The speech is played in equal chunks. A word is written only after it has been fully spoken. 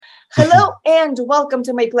Hello and welcome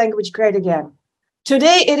to Make Language Great Again.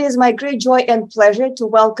 Today, it is my great joy and pleasure to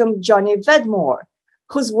welcome Johnny Vedmore,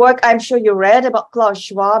 whose work I'm sure you read about Klaus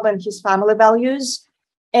Schwab and his family values.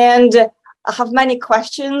 And I have many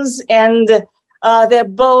questions, and they're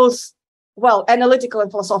both, analytical and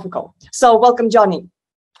philosophical. So welcome, Johnny.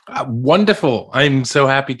 Wonderful. I'm so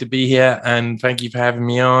happy to be here, and thank you for having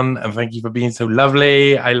me on, and thank you for being so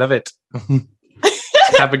lovely. I love it.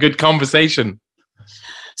 Have a good conversation.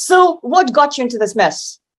 So what got you into this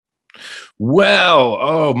mess? Well,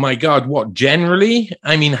 oh my God, what generally?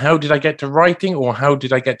 I mean, how did I get to writing, or how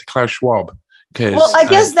did I get to Klaus Schwab? Well, I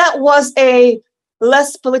guess that was a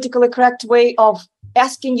less politically correct way of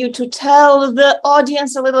asking you to tell the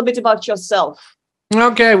audience a little bit about yourself.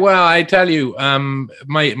 Okay, well, I tell you,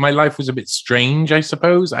 my life was a bit strange, I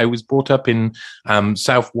suppose. I was brought up in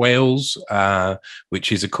South Wales,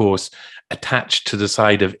 which is, of course, attached to the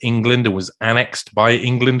side of England. It was annexed by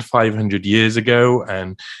England 500 years ago,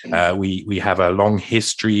 and we have a long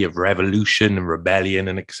history of revolution and rebellion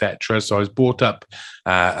and etc. So I was brought up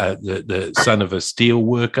the son of a steel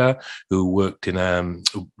worker who worked in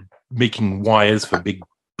making wires for big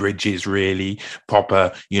bridges, really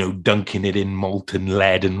proper, dunking it in molten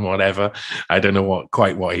lead and whatever. I don't know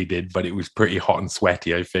quite what he did, but it was pretty hot and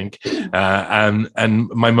sweaty, I think. And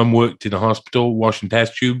my mum worked in a hospital washing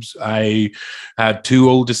test tubes. I had two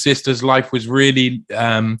older sisters. Life was really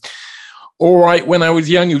all right when I was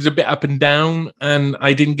young. It was a bit up and down, and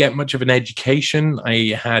I didn't get much of an education.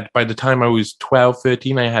 By the time I was 12,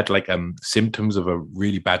 13, I had symptoms of a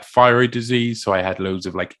really bad thyroid disease. So I had loads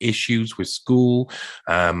of issues with school,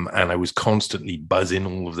 and I was constantly buzzing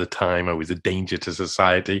all of the time. I was a danger to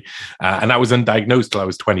society, and I was undiagnosed till I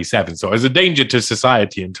was 27. So I was a danger to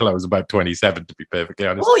society until I was about 27, to be perfectly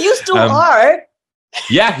honest. Oh, you still are.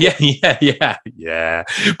 Yeah.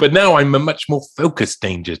 But now I'm a much more focused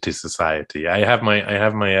danger to society. I have my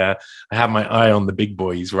eye on the big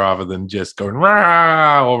boys rather than just going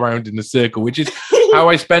rah all around in a circle, which is how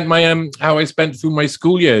I spent through my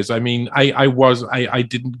school years. I mean, I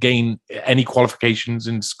didn't gain any qualifications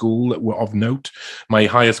in school that were of note. My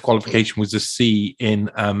highest qualification was a C in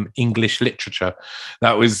English literature.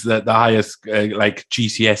 That was the highest,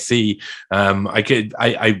 GCSE.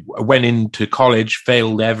 I went into college,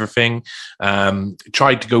 failed everything,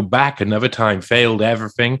 tried to go back another time, failed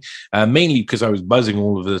everything, mainly because I was buzzing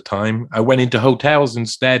all of the time. I went into hotels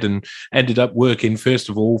instead and ended up working, first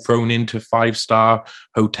of all, thrown into 5-star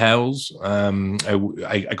hotels.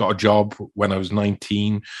 I got a job when I was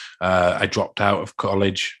 19. I dropped out of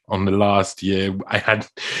college on the last year. I had,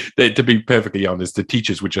 to be perfectly honest, the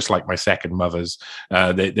teachers were just like my second mothers.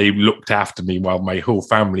 They looked after me while my whole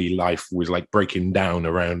family life was breaking down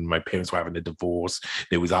around. My parents were having a divorce.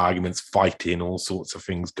 There was arguments, fighting, all sorts of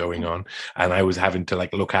things going on, and I was having to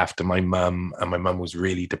look after my mum, and my mum was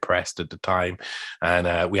really depressed at the time,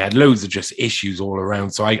 and we had loads of just issues all around.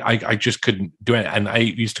 So I just couldn't do it. And I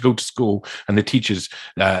used to go to school, and the teachers,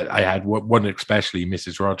 I had one especially,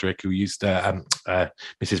 Mrs. Roderick, who used to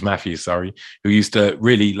Mrs. Matthews, sorry, who used to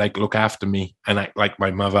really look after me and act like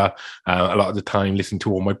my mother a lot of the time, listen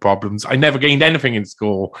to all my problems. I never gained anything in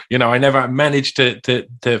school. I never managed to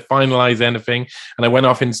finalize anything. And I went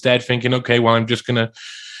off instead thinking, okay, well, I'm just gonna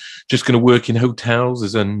work in hotels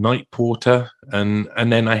as a night porter, and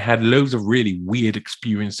then I had loads of really weird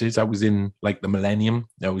experiences. I was in the Millennium.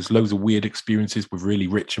 There was loads of weird experiences with really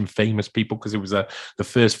rich and famous people, because it was the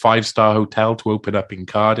first 5-star hotel to open up in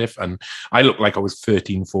Cardiff, and I looked like I was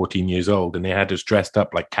 13, 14 years old, and they had us dressed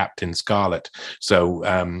up like Captain Scarlet. So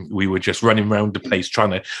we were just running around the place trying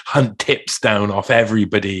to hunt tips down off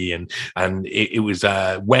everybody, and it was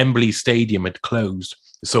Wembley Stadium had closed.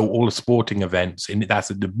 So all the sporting events, that's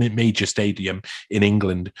the major stadium in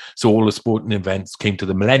England. So all the sporting events came to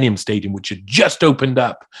the Millennium Stadium, which had just opened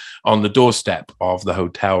up on the doorstep of the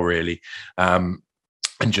hotel, really.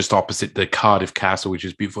 And just opposite the Cardiff Castle, which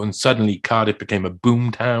is beautiful. And suddenly Cardiff became a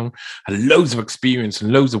boom town. Had loads of experience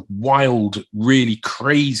and loads of wild, really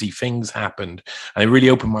crazy things happened. And it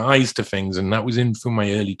really opened my eyes to things. And that was in through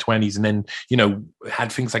my early 20s. And then,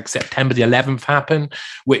 had things like September the 11th happen,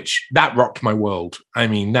 which that rocked my world. I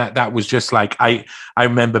mean, that was just I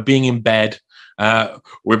remember being in bed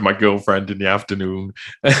with my girlfriend in the afternoon,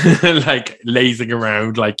 lazing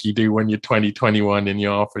around like you do when you're 20, 21 and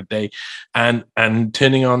you're off for a day, and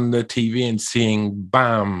turning on the TV and seeing,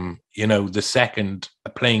 bam, the second a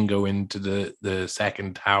plane go into the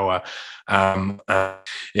second tower, and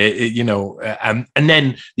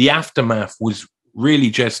then the aftermath was really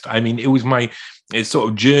just, it was my sort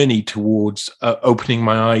of journey towards opening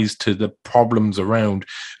my eyes to the problems around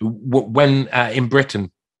when in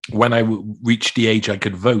Britain. when I reached the age I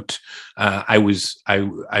could vote, I was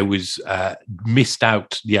missed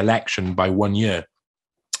out the election by 1 year.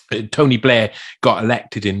 Tony Blair got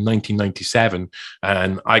elected in 1997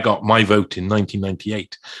 and I got my vote in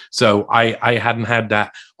 1998. So I hadn't had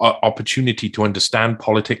that opportunity to understand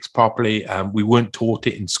politics properly. We weren't taught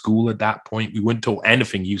it in school at that point. We weren't taught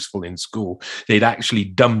anything useful in school. They'd actually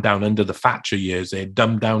dumbed down under the Thatcher years. They had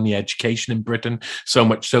dumbed down the education in Britain so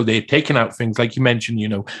much so they had taken out things like you mentioned,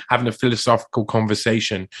 having a philosophical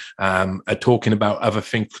conversation, talking about other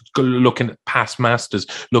things, looking at past masters,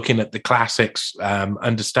 looking at the classics,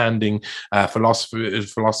 understanding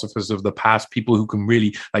philosophers of the past, people who can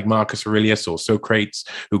really, like Marcus Aurelius or Socrates,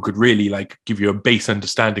 who could really like give you a base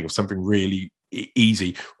understanding of something really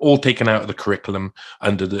easy, all taken out of the curriculum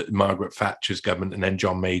under the Margaret Thatcher's government and then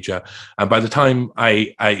John Major. And by the time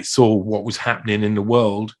I saw what was happening in the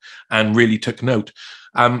world and really took note,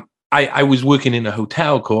 I was working in a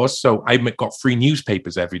hotel course, so I got free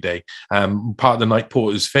newspapers every day. Part of the night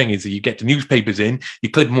porter's thing is that you get the newspapers in, you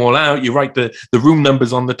clip them all out, you write the room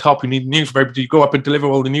numbers on the top, you need newspapers, you go up and deliver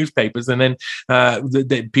all the newspapers, and then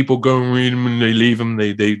the people go and read them and they leave them,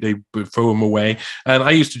 they throw them away. And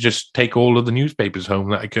I used to just take all of the newspapers home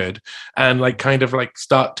that I could and like kind of like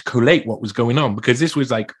start to collate what was going on, because this was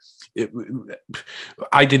like,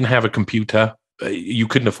 I didn't have a computer. You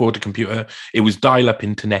couldn't afford a computer. It was dial-up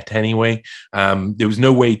internet anyway. There was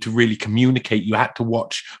no way to really communicate. You had to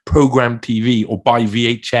watch programmed TV or buy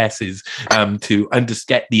VHSs to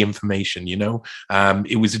get the information,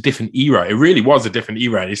 It was a different era. It really was a different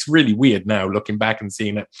era. It's really weird now looking back and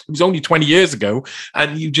seeing it. It was only 20 years ago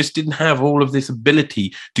and you just didn't have all of this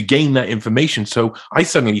ability to gain that information. So I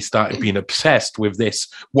suddenly started being obsessed with this,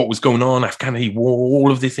 what was going on, Afghanistan war,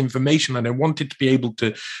 all of this information, and I wanted to be able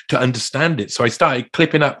to understand it. So I started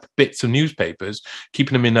clipping up bits of newspapers,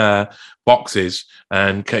 keeping them in boxes,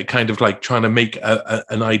 and kind of like trying to make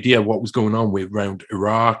an idea of what was going on around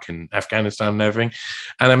Iraq and Afghanistan and everything.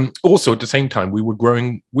 And also at the same time, we were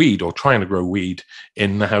growing weed or trying to grow weed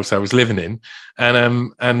in the house I was living in.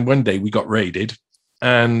 And one day we got raided,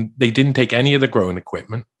 and they didn't take any of the growing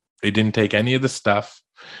equipment. They didn't take any of the stuff.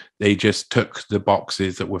 They just took the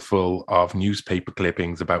boxes that were full of newspaper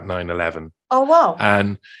clippings about 9/11. Oh, wow.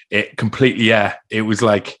 And it completely, it was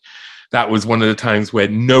like, that was one of the times where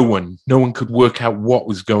no one could work out what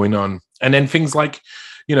was going on. And then things like,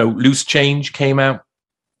 Loose Change came out.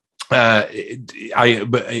 But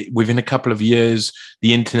within a couple of years,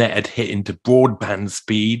 the internet had hit into broadband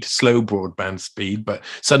speed, slow broadband speed, but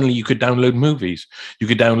suddenly you could download movies, you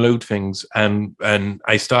could download things. And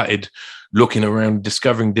I started looking around,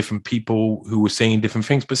 discovering different people who were saying different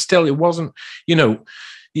things, but still it wasn't,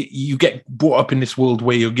 you get brought up in this world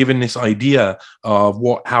where you're given this idea of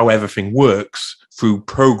how everything works through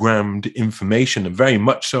programmed information, and very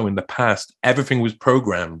much so in the past, everything was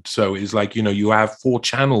programmed. So it's like, you have 4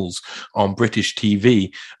 channels on British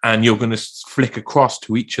TV and you're going to flick across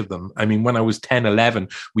to each of them. I mean, when I was 10, 11,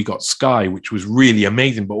 we got Sky, which was really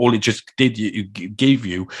amazing, but all it just gave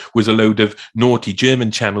you was a load of naughty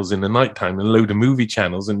German channels in the nighttime and a load of movie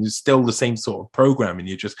channels, and it's still the same sort of programming.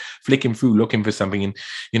 You're just flicking through, looking for something, and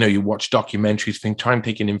you watch documentaries, try and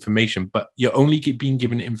take in information, but you're only being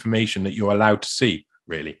given information that you're allowed to see,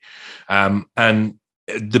 really. And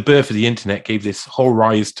the birth of the internet gave this whole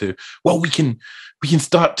rise to, we can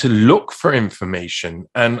start to look for information.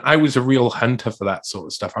 And I was a real hunter for that sort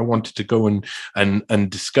of stuff. I wanted to go and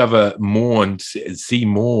discover more and see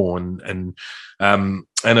more, and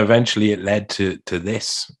eventually it led to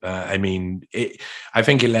this. I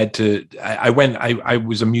think it led to, I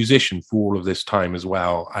was a musician for all of this time as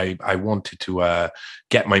well. I wanted to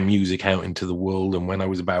get my music out into the world. And when I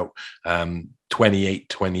was about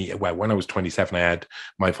when I was 27, I had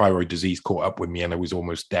my thyroid disease caught up with me and I was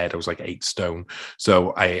almost dead. I was like 8 stone.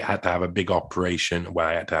 So I had to have a big operation where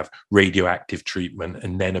I had to have radioactive treatment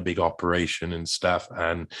and then a big operation and stuff.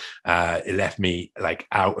 And it left me like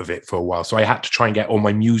out of it for a while. So I had to try and get all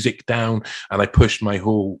my music down, and I pushed my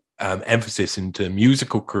whole emphasis into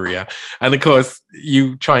musical career. And of course,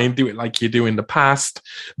 you try and do it like you do in the past,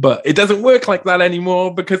 but it doesn't work like that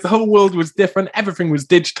anymore because the whole world was different. Everything was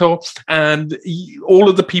digital, and all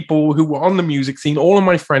of the people who were on the music scene, all of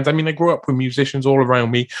my friends, I grew up with musicians all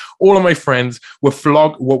around me. All of my friends were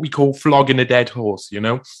what we call flogging a dead horse.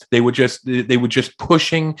 They were just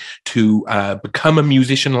pushing to become a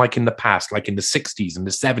musician like in the past, like in the 60s and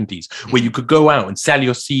the 70s, where you could go out and sell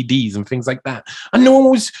your CDs and things like that. And no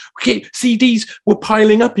one was Okay, CDs were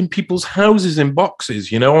piling up in people's houses in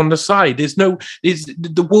boxes, on the side.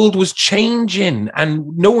 The world was changing and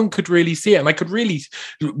no one could really see it. And I could really,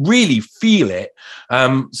 really feel it.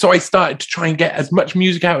 So I started to try and get as much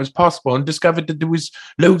music out as possible and discovered that there was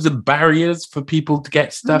loads of barriers for people to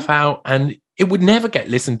get stuff out, and it would never get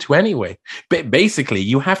listened to anyway. But basically,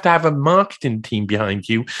 you have to have a marketing team behind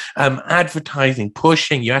you, advertising,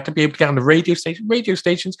 pushing. You have to be able to get on the radio station. Radio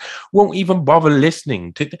stations won't even bother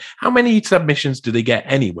listening to. How many submissions do they get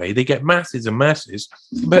anyway? They get masses and masses.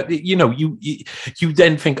 But you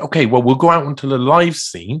then think, okay, well, we'll go out into the live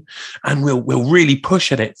scene and we'll really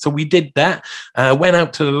push at it. So we did that. Went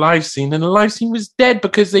out to the live scene, and the live scene was dead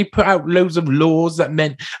because they put out loads of laws that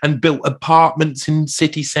meant and built apartments in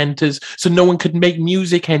city centres, so no one could make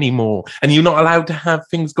music anymore, and you're not allowed to have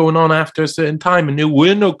things going on after a certain time, and there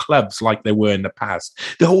were no clubs like there were in the past.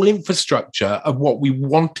 The whole infrastructure of what we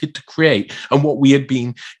wanted to create and what we had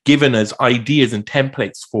been given as ideas and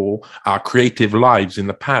templates for our creative lives in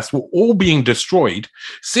the past were all being destroyed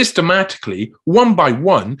systematically, one by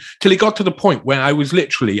one, till it got to the point where I was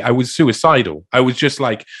suicidal. I was just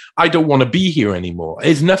like, I don't want to be here anymore.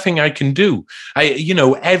 There's nothing I can do.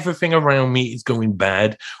 Everything around me is going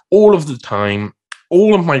bad all of the time.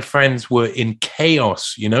 All of my friends were in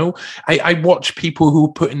chaos, I watch people who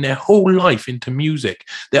are putting their whole life into music,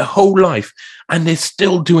 their whole life, and they're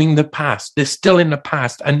still doing the past. They're still in the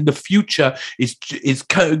past, and the future is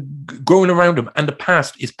kind of growing around them, and the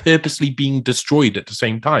past is purposely being destroyed at the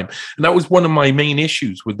same time. And that was one of my main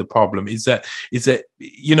issues with the problem, is that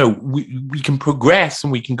we can progress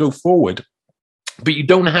and we can go forward, but you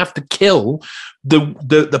don't have to kill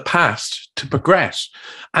the past to progress.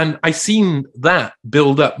 And I seen that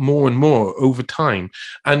build up more and more over time.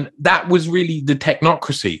 And that was really the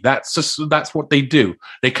technocracy. That's what they do.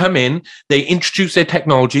 They come in, they introduce their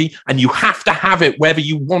technology, and you have to have it whether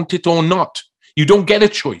you want it or not. You don't get a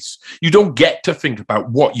choice. You don't get to think about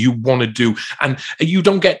what you want to do. And you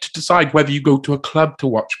don't get to decide whether you go to a club to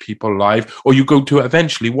watch people live, or you go to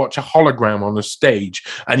eventually watch a hologram on a stage,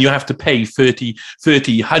 and you have to pay £30,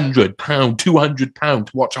 £100, £200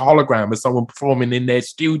 to watch a hologram of someone performing in their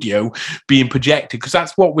studio being projected, because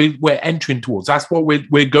that's what we're entering towards. That's what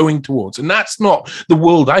we're going towards. And that's not the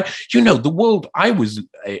world the world I was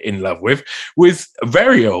in love with was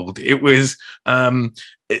very old. It was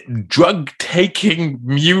drug taking,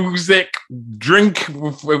 music, drink.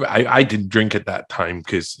 I didn't drink at that time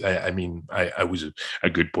because I was a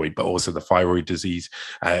good boy, but also the thyroid disease,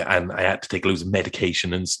 and I had to take loads of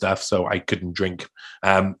medication and stuff, so I couldn't drink.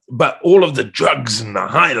 But all of the drugs and the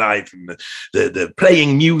high life and the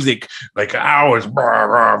playing music like hours, rah,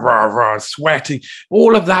 rah, rah, rah, sweating,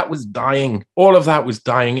 all of that was dying.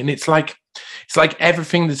 And it's like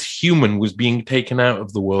everything that's human was being taken out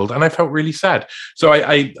of the world, and I felt really sad. So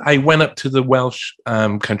I went up to the Welsh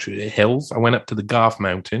country hills. I went up to the Garth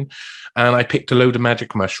Mountain, and I picked a load of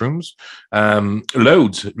magic mushrooms,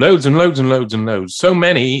 loads and loads. So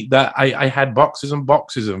many that I had boxes and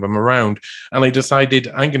boxes of them around, and I decided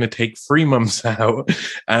I'm going to take 3 months out,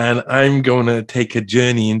 and I'm going to take a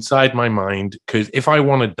journey inside my mind, because if I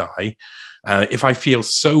want to die, if I feel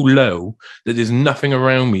so low that there's nothing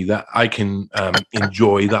around me that I can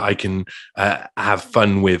enjoy, that I can have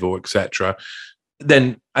fun with, or etc.,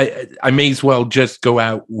 then I may as well just go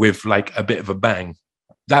out with like a bit of a bang.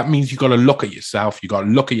 That means you got to look at yourself, you got to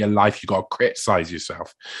look at your life, you got to criticize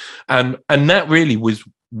yourself, and that really was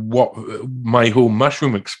what my whole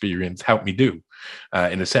mushroom experience helped me do.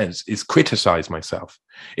 In a sense, is criticize myself.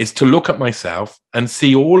 Is to look at myself and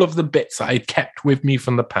see all of the bits that I kept with me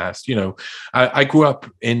from the past. I grew up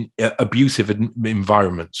in abusive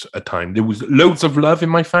environments at time. There was loads of love in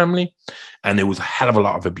my family, and there was a hell of a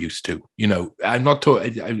lot of abuse too. I'm not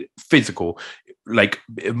talking physical. Like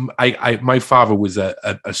my father was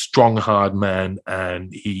a strong, hard man,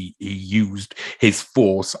 and he used his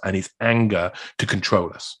force and his anger to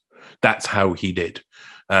control us. That's how he did.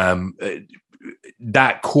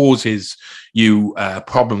 That causes you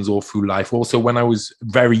problems all through life. Also, when I was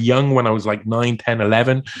very young, when I was like 9, 10,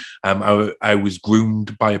 11, I was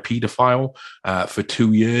groomed by a paedophile for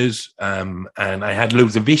 2 years, and I had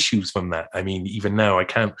loads of issues from that. I mean, even now I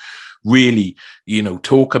can't really,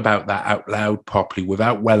 talk about that out loud properly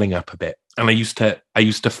without welling up a bit. And I used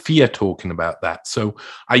to fear talking about that. So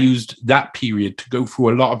I used that period to go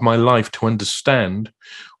through a lot of my life to understand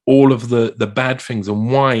all of the bad things,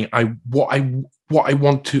 and what I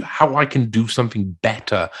want to, how I can do something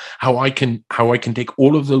better, how I can take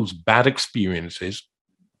all of those bad experiences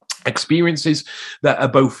experiences that are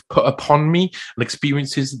both put upon me and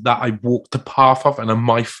experiences that I walked the path of and are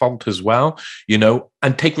my fault as well,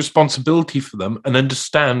 and take responsibility for them and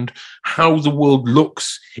understand how the world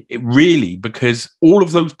looks really, because all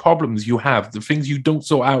of those problems you have, the things you don't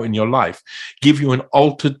sort out in your life, give you an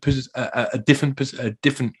altered, a different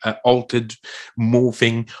altered,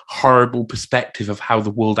 morphing, horrible perspective of how the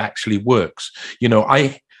world actually works.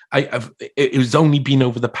 It was only been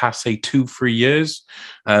over the past, say, 2-3 years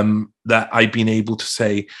that I've been able to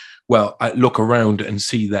say, well, I look around and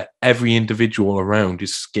see that every individual around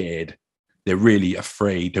is scared. They're really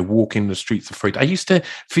afraid. They're walking the streets afraid. I used to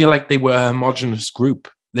feel like they were a homogenous group.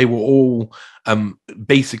 They were all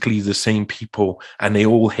basically the same people, and they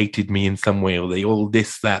all hated me in some way, or they all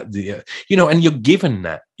this, that, and you're given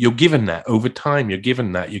that. You're given that over time. You're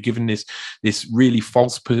given this really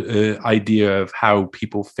false idea of how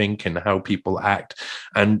people think and how people act.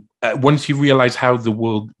 And once you realize how the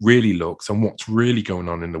world really looks and what's really going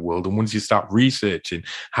on in the world, and once you start researching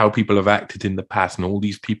how people have acted in the past and all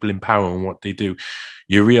these people in power and what they do,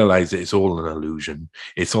 you realize that it's all an illusion.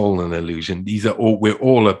 It's all an illusion. We're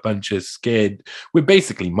all a bunch of scared. We're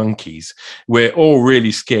basically monkeys. We're all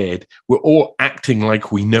really scared. We're all acting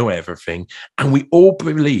like we know everything. And we all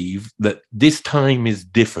believe that this time is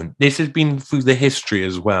different. This has been through the history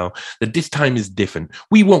as well, that this time is different.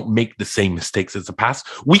 We won't make the same mistakes as the past.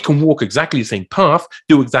 We can walk exactly the same path,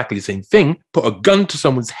 do exactly the same thing, put a gun to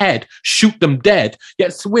someone's head, shoot them dead.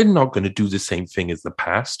 Yes, we're not going to do the same thing as the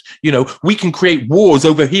past. We can create wars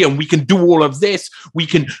over here, and we can do all of this. We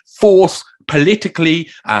can force politically,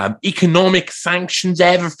 economic sanctions,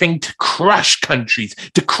 everything to crush countries,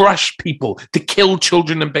 to crush people, to kill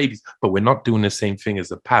children and babies. But we're not doing the same thing as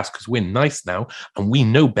the past, because we're nice now and we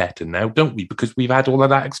know better now, don't we? Because we've had all of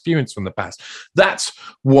that experience from the past. That's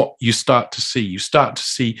what you start to see. You start to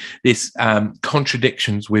see this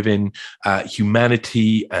contradictions within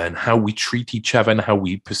humanity, and how we treat each other and how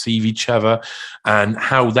we perceive each other, and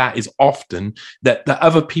how that is often that the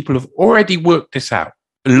other people have already worked this out.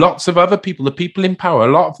 Lots of other people, the people in power,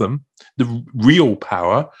 a lot of them, the real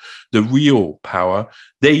power,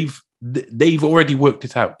 they've already worked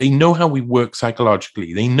it out. They know how we work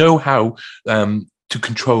psychologically. They know how to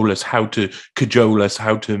control us, how to cajole us,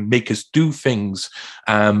 how to make us do things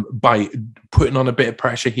by putting on a bit of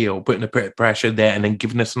pressure here, or putting a bit of pressure there, and then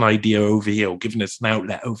giving us an idea over here, or giving us an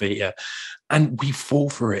outlet over here. And we fall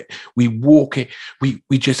for it. We walk it. We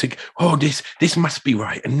just think, oh, this must be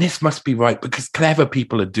right, and this must be right because clever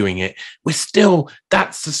people are doing it.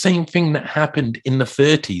 That's the same thing that happened in the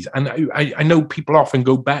 30s. And I know people often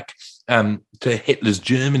go back to Hitler's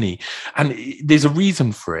Germany, and there's a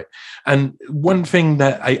reason for it. And one thing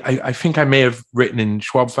that I think I may have written in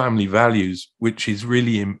Schwab Family Values, which is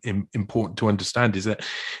really important to understand, is that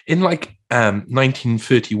in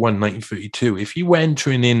 1931, 1932, if you were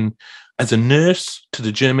entering in as a nurse to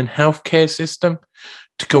the German healthcare system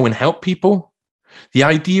to go and help people, the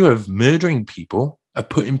idea of murdering people, of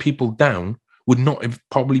putting people down, would not have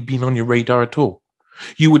probably been on your radar at all.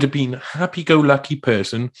 You would have been a happy-go-lucky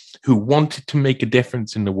person who wanted to make a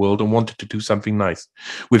difference in the world and wanted to do something nice.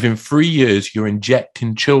 Within 3 years, you're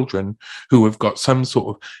injecting children who have got some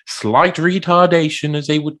sort of slight retardation, as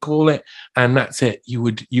they would call it, and that's it. You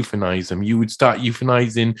would euthanize them. You would start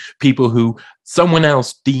euthanizing people who someone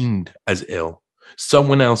else deemed as ill.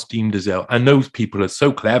 Someone else deemed as ill. And those people are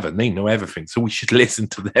so clever and they know everything. So we should listen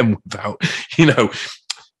to them without,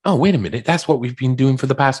 oh, wait a minute. That's what we've been doing for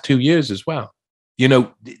the past 2 years as well.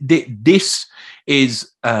 This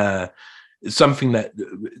is something that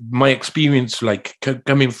my experience, like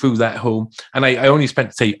coming through that whole, and I only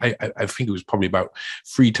spent, say, I think it was probably about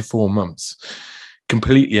 3 to 4 months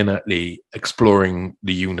completely and utterly exploring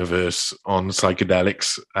the universe on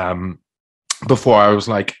psychedelics before I was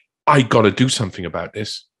like, I got to do something about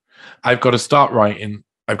this. I've got to start writing.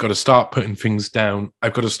 I've got to start putting things down.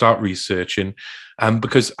 I've got to start researching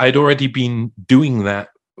because I'd already been doing that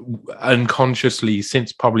unconsciously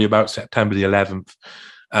since probably about September the 11th.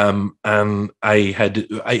 And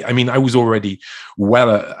I was already well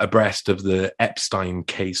abreast of the Epstein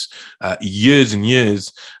case years and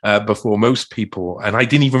years before most people. And I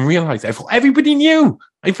didn't even realize. I thought everybody knew.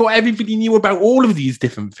 I thought everybody knew about all of these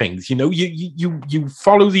different things. You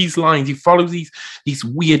follow these lines, you follow these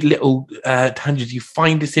weird little tangents, you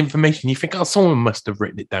find this information, you think, oh, someone must have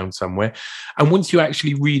written it down somewhere. And once you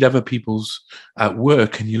actually read other people's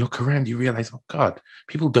work and you look around, you realize, oh God,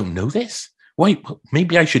 people don't know this. wait,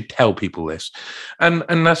 maybe I should tell people this. And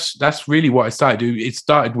that's really what I started to do. It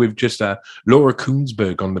started with just Laura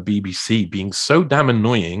Koonsberg on the BBC being so damn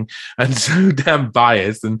annoying and so damn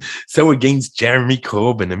biased and so against Jeremy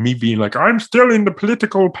Corbyn, and me being like, I'm still in the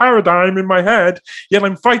political paradigm in my head, yet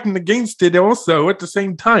I'm fighting against it also at the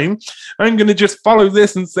same time. I'm going to just follow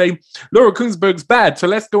this and say, Laura Koonsberg's bad, so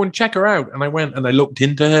let's go and check her out. And I went and I looked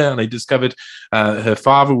into her, and I discovered her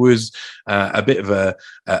father was a bit of a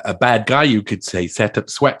bad guy, you could say, set up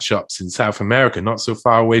sweatshops in South America, not so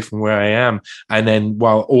far away from where I am. And then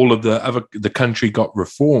while all of the country got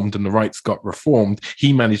reformed and the rights got reformed,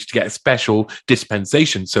 he managed to get a special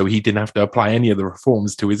dispensation, so he didn't have to apply any of the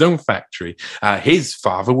reforms to his own factory. His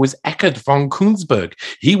father was Eckhard von Koonsberg.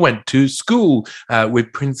 He went to school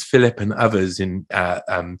with Prince Philip and others in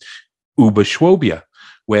Oberschwabia,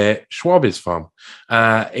 where Schwab is from,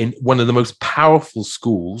 in one of the most powerful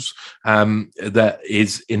schools that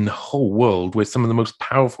is in the whole world, where some of the most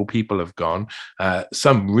powerful people have gone.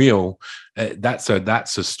 Some real, that's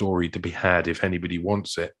a story to be had if anybody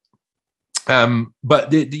wants it.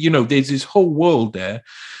 But there's this whole world there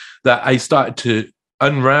that I started to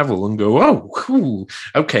unravel and go, oh, cool,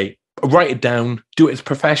 okay, write it down, do it as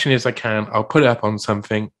professionally as I can. I'll put it up on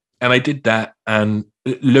something. And I did that, and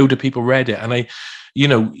a load of people read it. And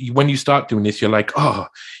when you start doing this, you're like, oh,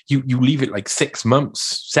 you leave it like 6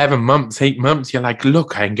 months, 7 months, 8 months. You're like,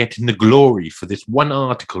 look, I'm getting the glory for this one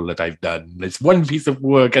article that I've done, this one piece of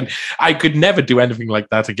work, and I could never do anything like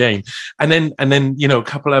that again. And then, a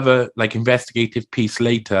couple other like investigative piece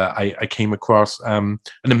later, I came across an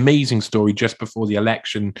amazing story just before the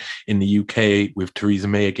election in the UK with Theresa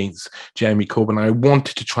May against Jeremy Corbyn. I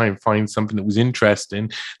wanted to try and find something that was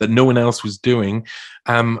interesting that no one else was doing.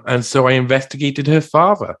 And so I investigated her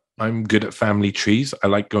father. I'm good at family trees. I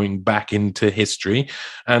like going back into history.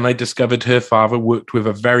 And I discovered her father worked with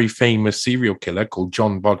a very famous serial killer called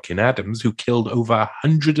John Bodkin Adams, who killed over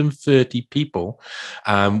 130 people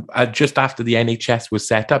just after the NHS was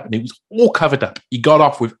set up. And it was all covered up. He got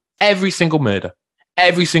off with every single murder.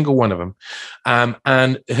 Every single one of them.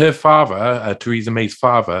 And her father, Theresa May's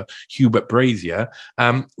father, Hubert Brazier,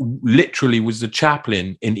 literally was the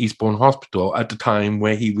chaplain in Eastbourne Hospital at the time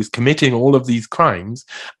where he was committing all of these crimes.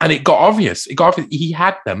 And it got obvious. He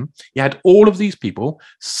had them. He had all of these people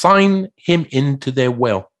sign him into their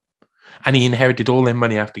will. And he inherited all their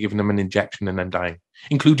money after giving them an injection and then dying,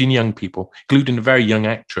 including young people, including a very young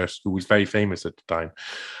actress who was very famous at the time.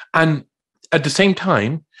 And at the same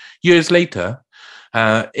time, years later,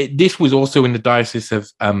 this was also in the diocese of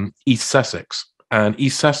East Sussex, and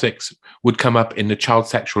East Sussex would come up in the child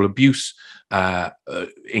sexual abuse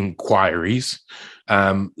inquiries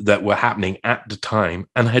that were happening at the time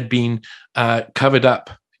and had been covered up,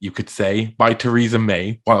 you could say, by Theresa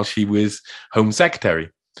May while she was Home Secretary.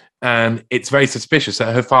 And it's very suspicious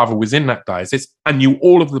that her father was in that diocese and knew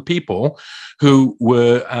all of the people who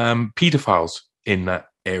were paedophiles in that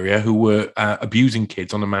area, who were abusing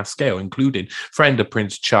kids on a mass scale, including friend of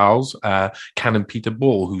Prince Charles, Canon Peter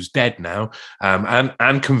Ball, who's dead now,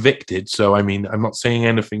 and convicted. So, I mean, I'm not saying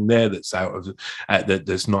anything there that's out of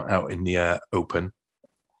that's not out in the open.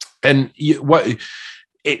 And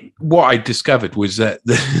what I discovered was that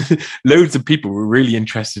loads of people were really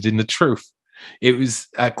interested in the truth. It was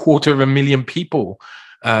 250,000 people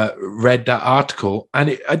read that article,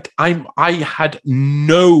 and I had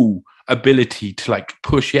no ability to like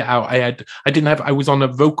push it out. I was on a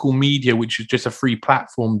Vocal Media, which is just a free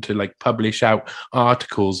platform to like publish out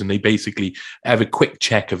articles, and they basically have a quick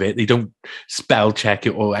check of it. They don't spell check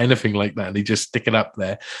it or anything like that. They just stick it up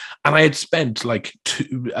there. And I had spent like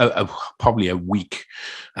probably a week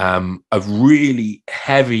of really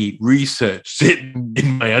heavy research sitting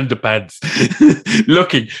in my underpants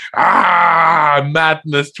looking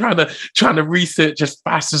madness, trying to research as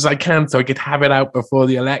fast as I can so I could have it out before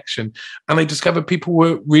the election. And I discovered people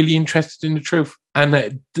were really interested in the truth.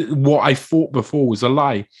 And what I thought before was a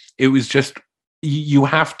lie. It was just, you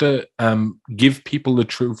have to give people the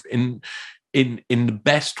truth in the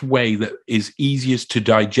best way that is easiest to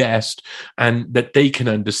digest and that they can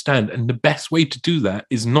understand. And the best way to do that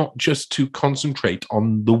is not just to concentrate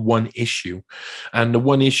on the one issue. And the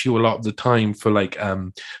one issue a lot of the time for like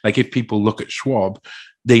if people look at Schwab,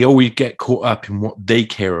 they always get caught up in what they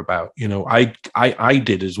care about. You know, I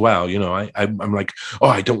did as well. You know, I'm like, oh,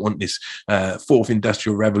 I don't want this fourth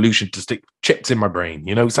industrial revolution to stick chips in my brain,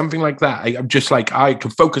 you know, something like that. I'm just like, I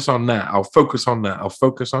can focus on that. I'll focus on that. I'll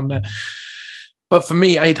focus on that. But for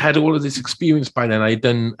me, I'd had all of this experience by then. I'd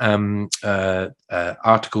done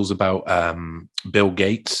articles about Bill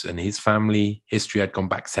Gates and his family history had gone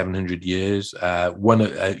back 700 years.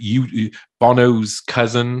 Bono's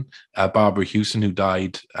cousin, Barbara Hewson, who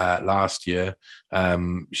died last year,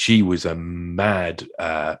 she was a mad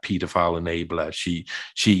paedophile enabler.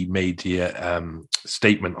 She made the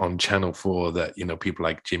statement on Channel 4 that, you know, people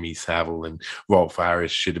like Jimmy Savile and Rolf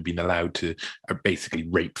Harris should have been allowed to basically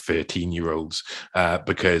rape 13-year-olds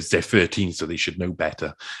because they're 13, so they should know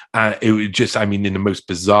better. It was just, I mean, in the most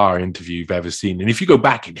bizarre interview you've ever seen. And if you go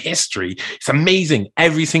back in history, it's amazing.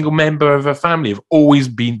 Every single member of a family have always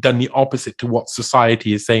done the opposite to what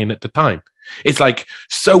society is saying at the time. It's like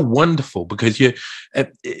so wonderful because you're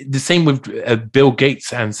the same with Bill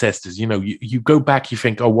Gates' ancestors. You know, you go back, you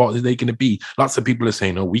think, oh, what are they going to be? Lots of people are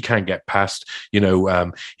saying, oh, we can't get past, you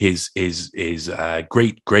know, his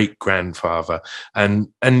great grandfather, and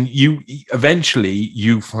you eventually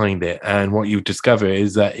you find it, and what you discover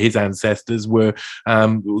is that his ancestors were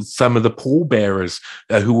some of the pallbearers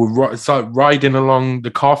who were riding along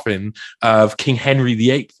the coffin of King Henry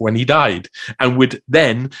VIII when he died, and would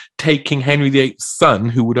then take King Henry VIII's son,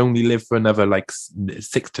 who would only live for another like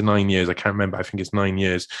 6 to 9 years, I can't remember, I think it's 9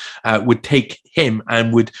 years, would take him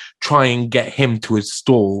and would try and get him to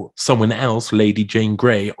install someone else, Lady Jane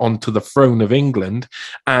Grey, onto the throne of England,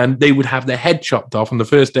 and they would have their head chopped off on the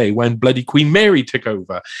first day when bloody Queen Mary took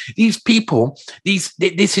over. These people, this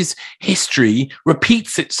is history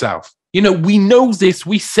repeats itself. You know, we know this,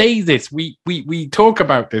 we say this, we talk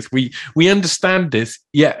about this, we understand this,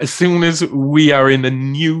 yet as soon as we are in a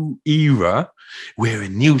new era, we're a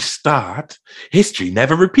new start, history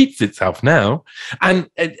never repeats itself now. And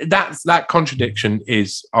that contradiction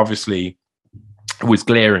is obviously was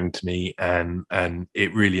glaring to me, and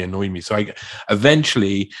it really annoyed me. So I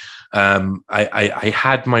eventually I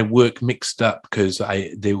had my work mixed up because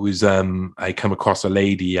I come across a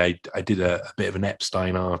lady. I did a bit of an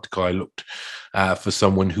Epstein article. I looked for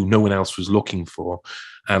someone who no one else was looking for,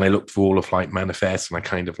 and I looked for all of Flight Manifest, and I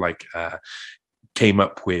kind of like came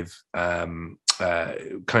up with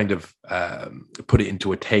put it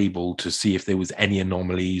into a table to see if there was any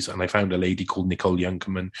anomalies, and I found a lady called Nicole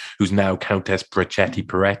Junkerman, who's now Countess Bracetti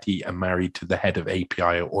Peretti and married to the head of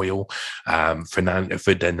API Oil, Ferdinando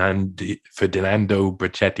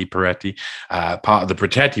Bracetti Peretti, part of the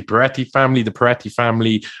Bracetti Peretti family. The Peretti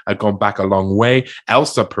family had gone back a long way.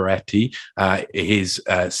 Elsa Peretti, his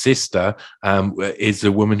sister, is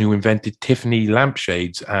the woman who invented Tiffany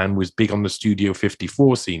lampshades and was big on the Studio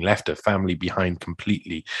 54 scene, left her family behind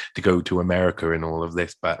completely to go to America and all of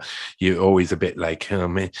this. But you're always a bit like, oh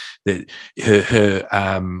man,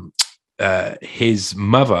 his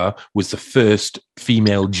mother was the first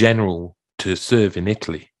female general to serve in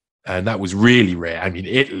Italy. And that was really rare. I mean,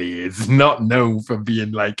 Italy is not known for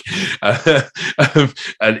being like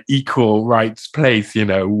an equal rights place. You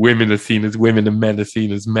know, women are seen as women and men are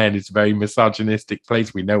seen as men. It's a very misogynistic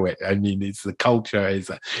place. We know it. I mean, it's the culture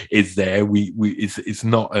is there. It's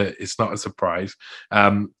not a surprise.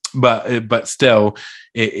 But still,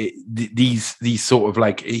 these sort of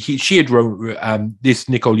like she had wrote this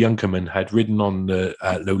Nicole Junkerman had ridden on the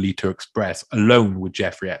Lolita Express alone with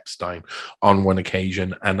Jeffrey Epstein on one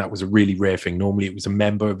occasion, and that was a really rare thing. Normally, it was a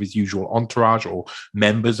member of his usual entourage or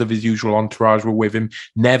members of his usual entourage were with him.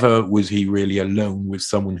 Never was he really alone with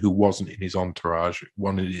someone who wasn't in his entourage,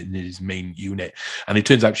 one in his main unit. And it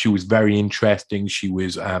turns out she was very interesting. She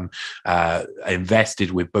was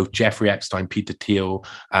invested with both Jeffrey Epstein, Peter Thiel,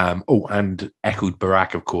 and Ehud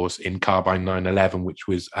Barak, of course, in Carbine 911, which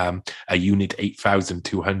was a unit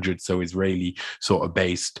 8,200, so Israeli sort of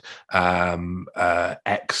based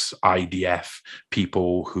ex-IDF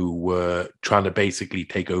people who were trying to basically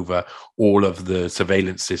take over all of the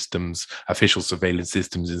surveillance systems, official surveillance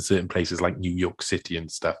systems in certain places like New York City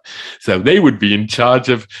and stuff. So they would be in charge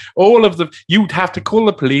of all of the, you'd have to call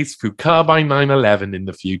the police through Carbine 911 in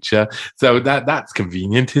the future. So that's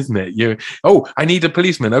convenient, isn't it? I need a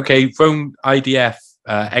policeman. Okay, phone IDF,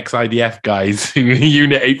 ex-IDF guys,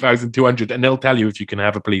 unit 8,200, and they'll tell you if you can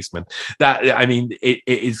have a policeman. That, I mean, it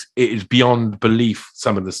is beyond belief,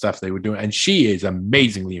 some of the stuff they were doing, and she is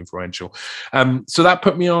amazingly influential. So that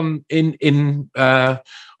put me on a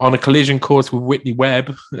collision course with Whitney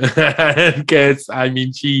Webb, because I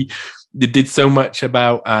mean, she did so much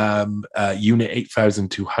about Unit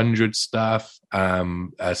 8,200 stuff,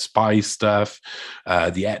 spy stuff,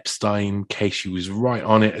 the Epstein case. She was right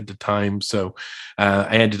on it at the time. So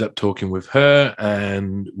I ended up talking with her,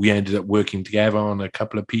 and we ended up working together on a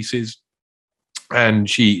couple of pieces. and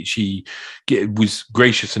was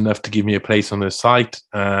gracious enough to give me a place on her site.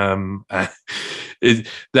 That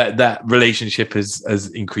relationship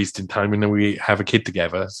has increased in time, and then we have a kid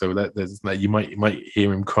together. So that you might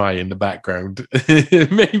hear him cry in the background,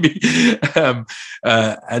 maybe.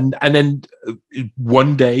 And then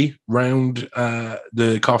one day round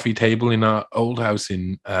the coffee table in our old house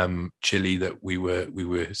in Chile that we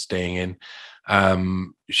were staying in.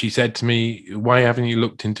 She said to me, "Why haven't you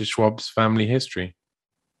looked into Schwab's family history?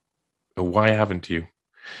 Or why haven't you?"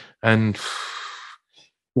 And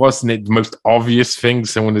wasn't it the most obvious thing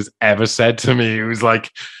someone has ever said to me? It was like,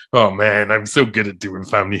 "Oh man, I'm so good at doing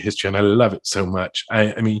family history and I love it so much."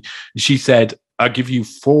 I mean, she said, "I'll give you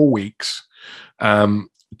 4 weeks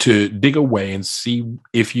to dig away and see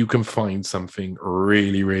if you can find something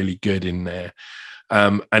really, really good in there."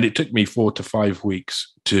 And it took me 4 to 5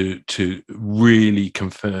 weeks to really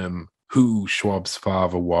confirm who Schwab's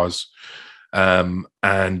father was.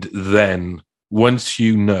 And then once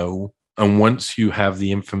you know, and once you have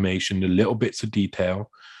the information, the little bits of detail,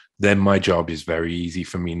 then my job is very easy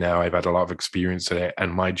for me now. I've had a lot of experience in it,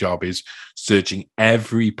 and my job is searching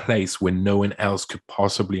every place where no one else could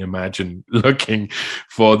possibly imagine looking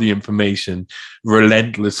for the information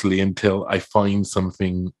relentlessly until I find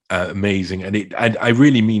something amazing. And I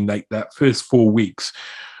really mean, like, that first 4 weeks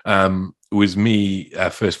was me,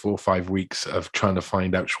 first 4 or 5 weeks of trying to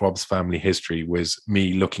find out Schwab's family history was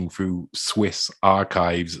me looking through Swiss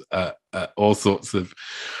archives, all sorts of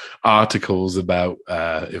articles about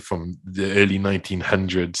from the early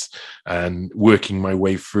 1900s, and working my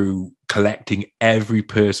way through collecting every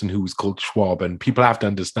person who was called Schwab. And people have to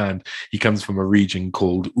understand, he comes from a region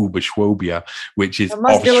called Oberschwabia, which is of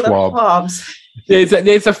Schwab.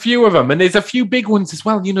 There's a few of them, and there's a few big ones as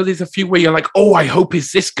well. You know, there's a few where you're like, "Oh, I hope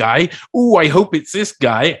it's this guy. Oh, I hope it's this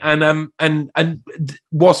guy." And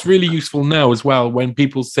what's really useful now as well, when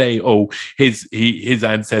people say, "Oh, his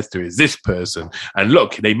ancestor is this person," and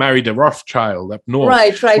look, they married a Rothschild up north.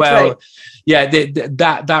 Right. Yeah,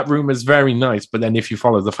 that rumor is very nice, but then if you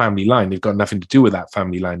follow the family line, they've got nothing to do with that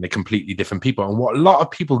family line. They're completely different people. And what a lot of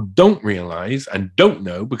people don't realize and don't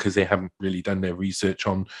know, because they haven't really done their research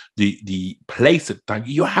on the place at the time,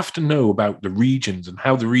 you have to know about the regions and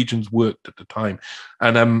how the regions worked at the time.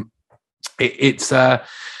 And it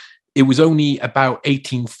was only about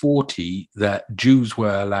 1840 that Jews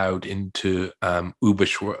were allowed into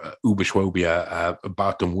Oberschwabia,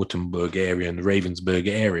 Baden-Württemberg area and the Ravensburg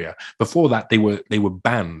area. Before that, they were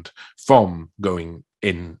banned from going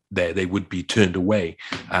in there. They would be turned away.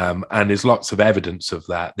 And there's lots of evidence of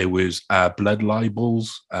that. There was blood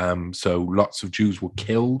libels. So lots of Jews were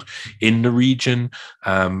killed in the region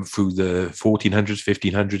through the 1400s,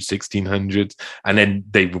 1500s, 1600s. And then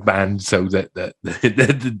they were banned, so that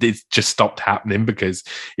it just stopped happening because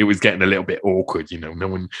it was getting a little bit awkward. You know, no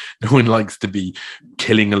one likes to be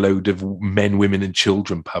killing a load of men, women, and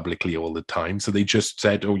children publicly all the time. So they just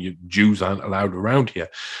said, "Oh, you Jews aren't allowed around here."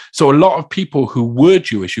 So a lot of people who were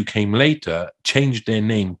Jewish who came later changed their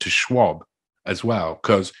name to Schwab as well,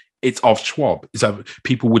 because it's of Schwab. So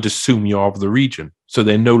people would assume you're of the region, so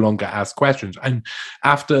they no longer ask questions. And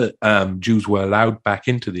after Jews were allowed back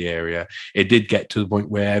into the area, it did get to the point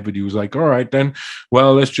where everybody was like, "All right, then,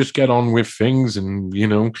 well, let's just get on with things, and you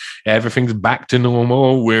know, everything's back to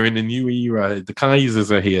normal. We're in a new era. The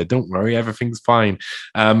Kaisers are here. Don't worry, everything's fine."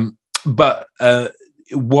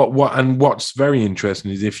 What's very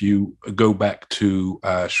interesting is if you go back to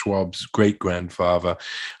Schwab's great-grandfather,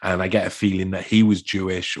 and I get a feeling that he was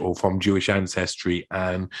Jewish or from Jewish ancestry,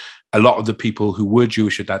 and a lot of the people who were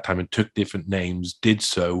Jewish at that time and took different names did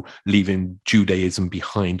so, leaving Judaism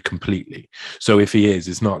behind completely. So if he is,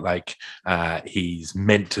 it's not like he's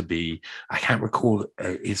meant to be. I can't recall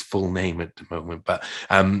his full name at the moment, but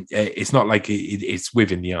it's not like it's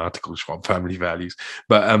within the article, Schwab Family Values,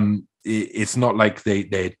 but it's not like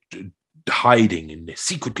they're hiding and they're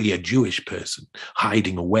secretly a Jewish person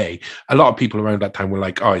hiding away. A lot of people around that time were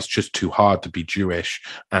like, "Oh, it's just too hard to be Jewish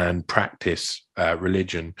and practice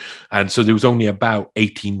religion." And so there was only about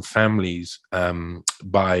 18 families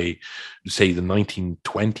by, say, the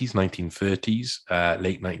 1920s, 1930s,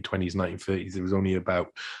 late 1920s, 1930s. There was only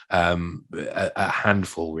about a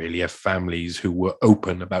handful, really, of families who were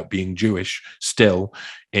open about being Jewish still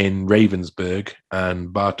in Ravensburg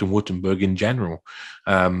and Baden-Württemberg in general.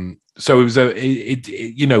 So it was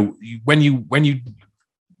you know,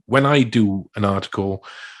 when I do an article,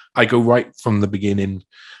 I go right from the beginning,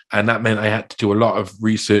 and that meant I had to do a lot of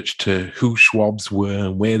research to who Schwabs were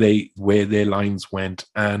and where their lines went.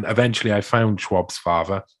 And eventually I found Schwab's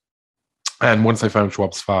father. And once I found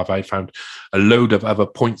Schwab's father, I found a load of other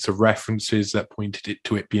points of references that pointed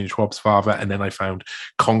to it being Schwab's father. And then I found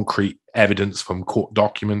concrete evidence from court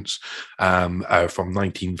documents from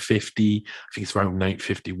 1950, I think it's around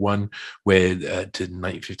 1951, where to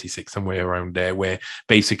 1956, somewhere around there, where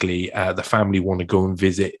basically the family want to go and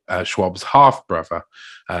visit Schwab's half-brother.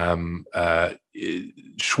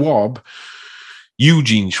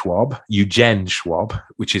 Eugene Schwab,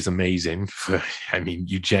 which is amazing for,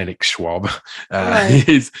 eugenic Schwab.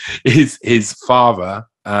 Right. His father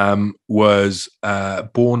was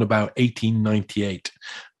born about 1898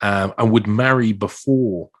 and would marry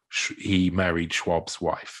before he married Schwab's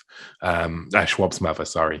wife, Schwab's mother,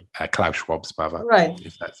 Klaus Schwab's mother. Right.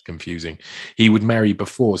 If that's confusing. He would marry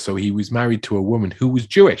before, so he was married to a woman who was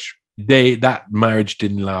Jewish. That marriage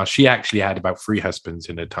didn't last. She actually had about 3 husbands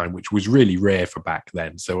in her time, which was really rare for back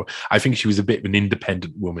then. So I think she was a bit of an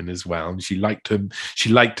independent woman as well, and she liked to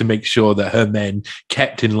make sure that her men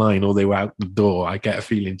kept in line or they were out the door. I get a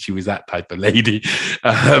feeling she was that type of lady,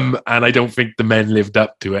 and I don't think the men lived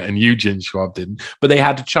up to it, and Eugene Schwab didn't. But they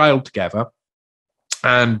had a child together.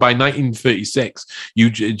 And by 1936, they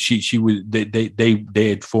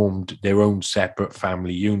had formed their own separate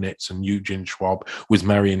family units, and Eugene Schwab was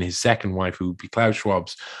marrying his second wife, who would be Klaus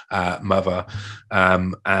Schwab's mother.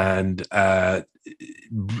 In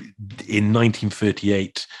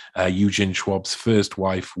 1938, Eugene Schwab's first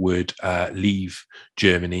wife would leave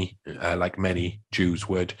Germany, like many Jews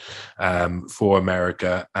would, for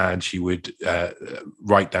America, and she would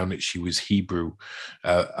write down that she was Hebrew,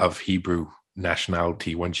 of Hebrew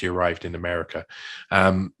nationality when she arrived in America.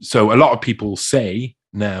 So a lot of people say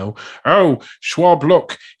now, oh, Schwab,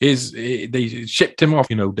 look, they shipped him off,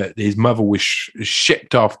 that his mother was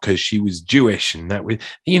shipped off because she was Jewish, and that we're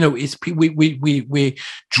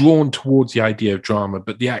drawn towards the idea of drama,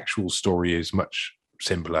 but the actual story is much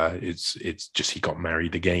simpler. It's just he got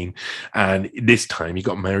married again, and this time he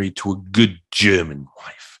got married to a good German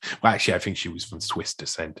wife. Well, actually, I think she was from Swiss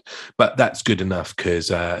descent, but that's good enough because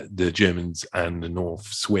the Germans and the North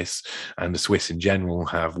Swiss and the Swiss in general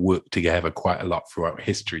have worked together quite a lot throughout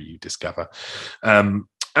history, you discover. And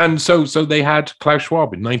so they had Klaus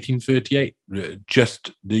Schwab in 1938, just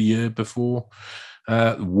the year before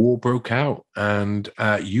the war broke out, and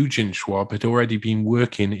Eugene Schwab had already been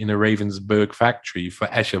working in a Ravensburg factory for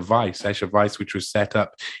Escher Weiss, which was set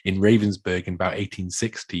up in Ravensburg in about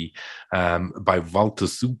 1860 by Walter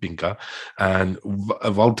Suppinger. And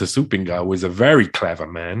Walter Suppinger was a very clever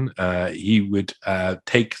man. He would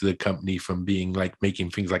take the company from being like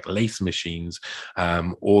making things like lace machines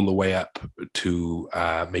all the way up to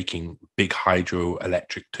making big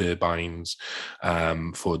hydroelectric turbines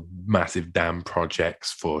for massive dam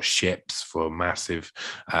projects, for ships, for massive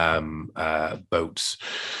boats,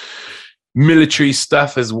 military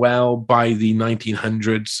stuff as well by the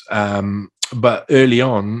 1900s. But early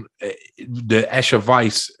on, the Escher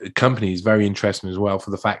Weiss company is very interesting as well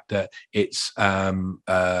for the fact that its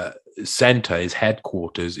center, its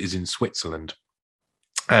headquarters, is in Switzerland.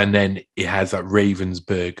 And then it has that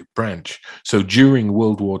Ravensburg branch. So during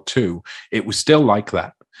World War II, it was still like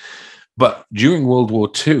that. But during World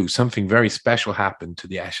War II, something very special happened to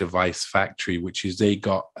the Escher Weiss factory, which is they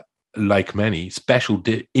got, like many, special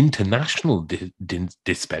international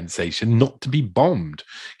dispensation not to be bombed.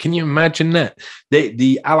 Can you imagine that?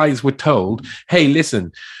 The Allies were told, hey,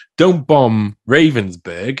 listen, don't bomb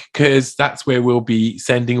Ravensburg because that's where we'll be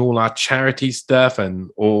sending all our charity stuff and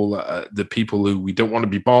all the people who we don't want to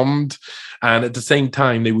be bombed. And at the same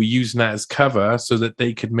time, they were using that as cover so that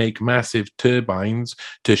they could make massive turbines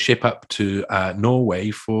to ship up to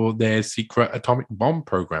Norway for their secret atomic bomb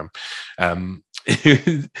program.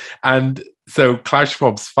 And so Klaus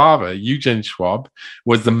Schwab's father, Eugene Schwab,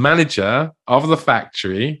 was the manager of the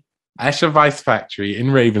factory, Escher Weiss factory in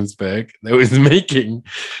Ravensburg, that was making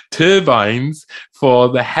turbines for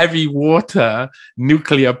the heavy water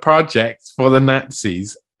nuclear projects for the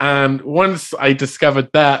Nazis. And once I discovered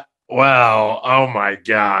that, wow, oh my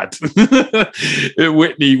God.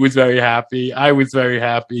 Whitney was very happy. I was very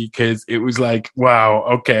happy because it was like, wow,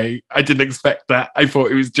 okay. I didn't expect that. I thought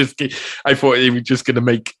they were just going to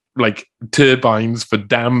make like turbines for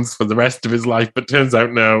dams for the rest of his life, but turns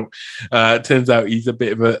out no. Turns out he's a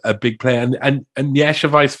bit of a big player. And the Escher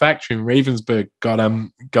Weiss factory in Ravensburg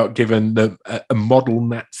got given a model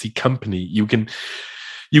Nazi company.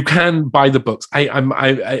 You can buy the books. I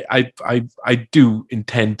do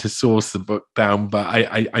intend to source the book down, but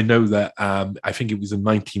I know that I think it was in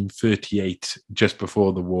 1938, just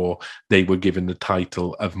before the war, they were given the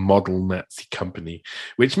title of Model Nazi Company,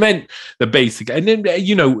 which meant the basic. And then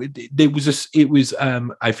it was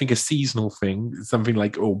I think a seasonal thing, something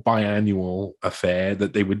like biannual affair,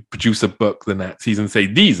 that they would produce a book, the Nazis, and say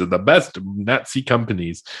these are the best Nazi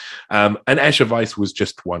companies, and Escher Weiss was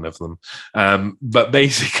just one of them. But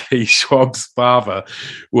basically, Schwab's father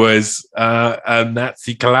was a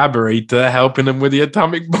Nazi collaborator helping him with the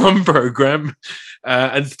atomic bomb program.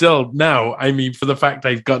 And still now, I mean, for the fact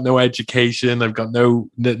I've got no education, I've got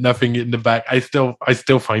nothing in the back, I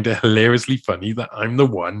still find it hilariously funny that I'm the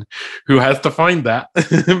one who has to find that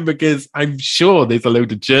because I'm sure there's a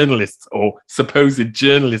load of journalists or supposed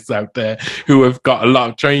journalists out there who have got a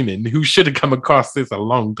lot of training who should have come across this a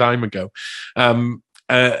long time ago.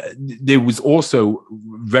 There was also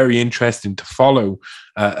very interesting to follow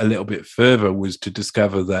a little bit further was to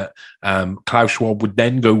discover that Klaus Schwab would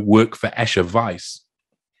then go work for Escher Weiss.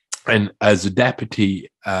 And as a deputy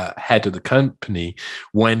head of the company,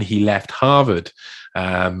 when he left Harvard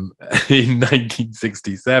in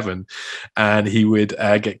 1967, and he would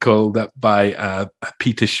get called up by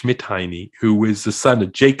Peter Schmidt-Heine, who was the son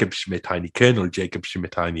of Jacob Schmidt-Heine, Colonel Jacob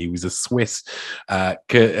Schmidt-Heine. He was a Swiss,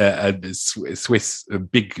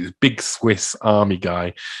 big Swiss army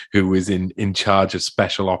guy who was in charge of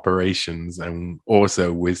special operations and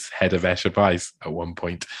also was head of Escher Weiss at one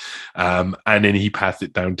point. And then he passed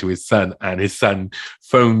it down to his son, and his son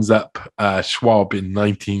phones up Schwab in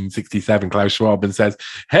 1967, Klaus Schwab, and says,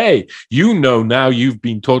 hey, now you've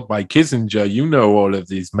been taught by Kissinger, all of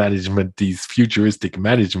these futuristic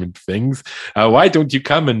management things. Why don't you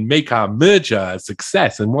come and make our merger a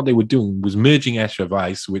success? And what they were doing was merging Escher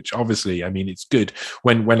Weiss, which obviously, I mean, it's good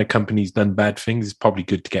when a company's done bad things, it's probably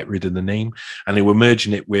good to get rid of the name. And they were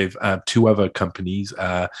merging it with two other companies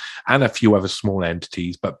and a few other small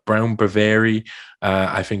entities, but Braun Boveri,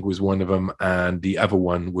 I think, was one of them, and the other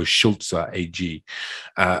one was Schulze AG.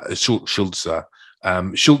 Schulze.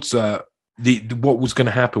 What was going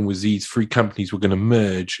to happen was these three companies were going to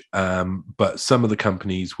merge, but some of the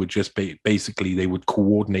companies would just basically they would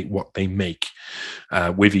coordinate what they make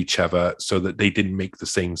with each other so that they didn't make the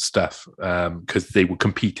same stuff because they were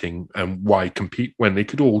competing. And why compete when they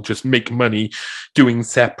could all just make money doing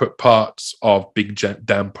separate parts of big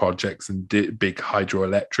dam projects and big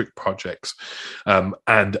hydroelectric projects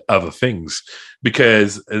and other things?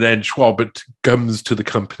 Because then Schwab comes to the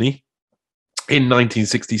company in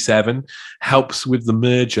 1967, helps with the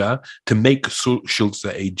merger to make Schulze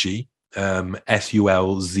AG,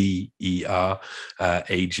 Sulzer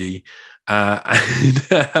AG.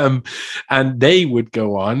 And they would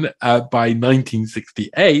go on by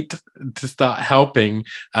 1968 to start helping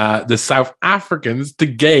the South Africans to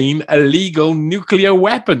gain illegal nuclear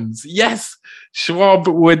weapons. Yes, Schwab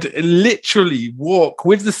would literally walk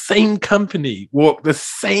with the same company,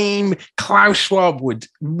 Klaus Schwab would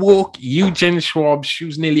walk Eugen Schwab's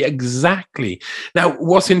shoes nearly exactly. Now,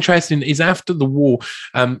 what's interesting is after the war,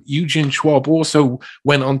 Eugen Schwab also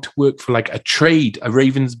went on to work for like a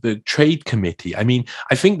Ravensburg trade committee. I mean,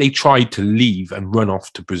 I think they tried to leave and run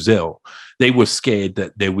off to Brazil. They were scared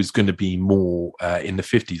that there was going to be more in the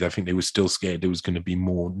 50s. I think they were still scared there was going to be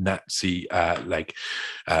more Nazi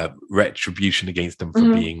retribution against them for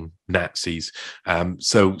being Nazis.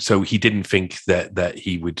 So he didn't think that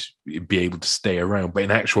he would be able to stay around. But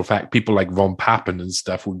in actual fact, people like von Papen and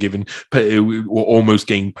stuff were almost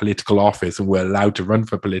gained political office and were allowed to run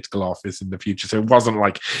for political office in the future. So it wasn't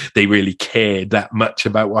like they really cared that much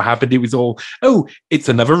about what happened. It was all, it's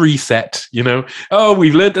another reset,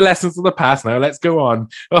 we've learned the lessons of the past. Now let's go on.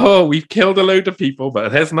 We've killed a load of people,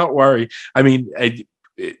 but let's not worry. I mean, I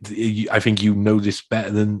think this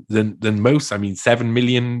better than most. I mean, 7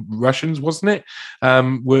 million Russians, wasn't it,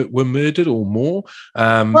 were murdered or more?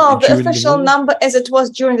 The official number, as it was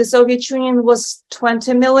during the Soviet Union, was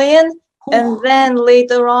 20 million. Ooh. And then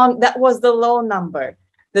later on, that was the low number.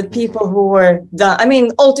 The people who were done, I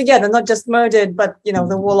mean, altogether, not just murdered, but,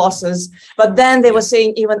 the war losses. But then they were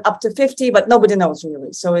saying even up to 50, but nobody knows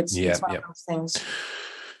really. So it's one of those things.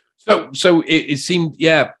 So it seemed,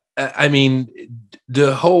 I mean,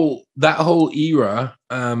 that whole era,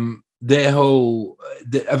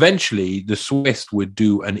 eventually the Swiss would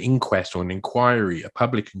do an inquest or an inquiry, a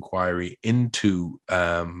public inquiry into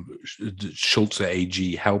Schulze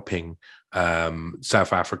AG helping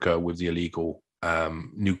South Africa with the illegal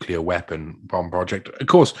nuclear weapon bomb project. Of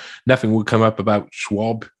course, nothing would come up about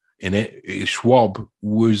Schwab in it. Schwab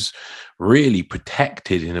was really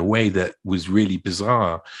protected in a way that was really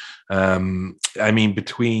bizarre. I mean,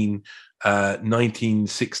 between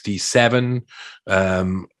 1967,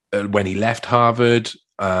 when he left Harvard,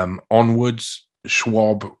 onwards,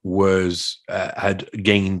 Schwab had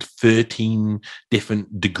gained 13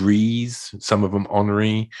 different degrees, some of them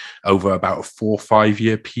honorary, over about a 4 or 5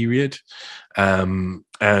 year period, and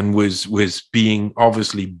was being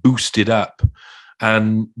obviously boosted up,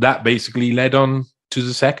 and that basically led on to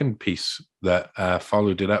the second piece that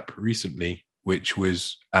followed it up recently, which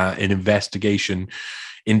was an investigation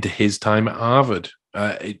into his time at Harvard.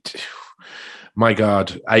 My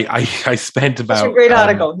God, I spent about such a great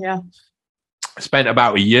article, yeah. I spent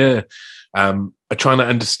about a year trying to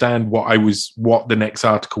understand what the next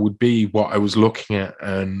article would be, what I was looking at,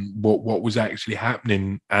 and what was actually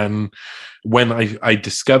happening. And when I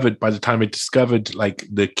discovered, by the time I discovered like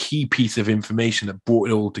the key piece of information that brought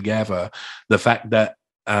it all together, the fact that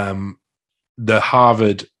the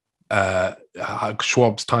Harvard,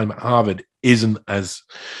 Schwab's time at Harvard isn't as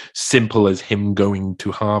simple as him going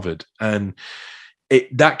to Harvard. And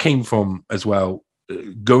that came from, as well,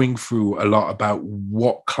 going through a lot about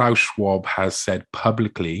what Klaus Schwab has said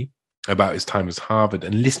publicly about his time at Harvard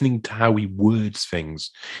and listening to how he words things.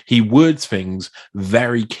 He words things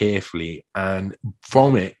very carefully, and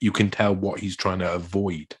from it, you can tell what he's trying to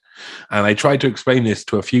avoid. And I tried to explain this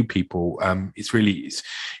to a few people. It's pretty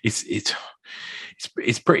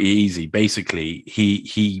easy. Basically,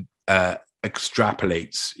 he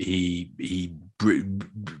extrapolates. He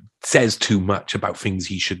says too much about things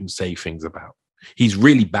he shouldn't say things about. He's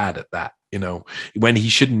really bad at that. You know, when he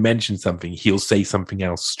shouldn't mention something, he'll say something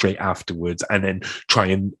else straight afterwards and then try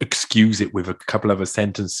and excuse it with a couple other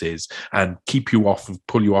sentences and keep you off,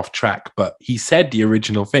 pull you off track. But he said the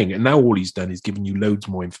original thing, and now all he's done is given you loads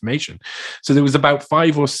more information. So there was about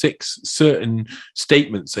 5 or 6 certain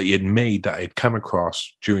statements that he had made that I'd come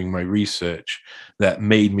across during my research that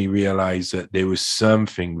made me realize that there was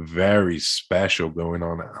something very special going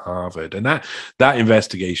on at Harvard. And that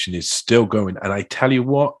investigation is still going. And I tell you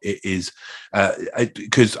what, it is,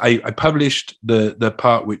 because I published the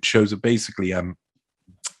part which shows that basically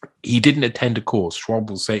he didn't attend a course.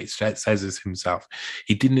 Schwab will says this himself.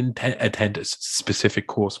 He didn't attend a specific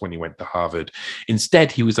course when he went to Harvard.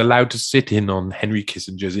 Instead, he was allowed to sit in on Henry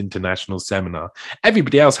Kissinger's international seminar.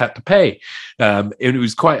 Everybody else had to pay. It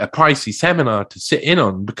was quite a pricey seminar to sit in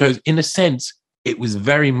on because, in a sense, it was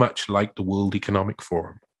very much like the World Economic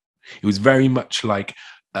Forum. It was very much like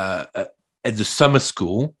the summer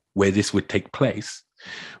school where this would take place,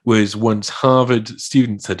 was once Harvard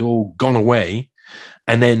students had all gone away,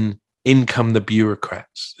 and then in come the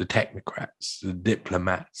bureaucrats, the technocrats, the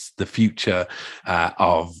diplomats, the future that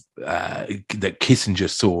Kissinger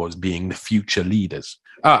saw as being the future leaders.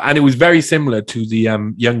 And it was very similar to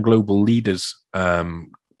the Young Global Leaders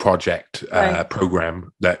project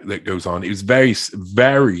program that goes on. It was very,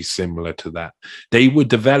 very similar to that. They were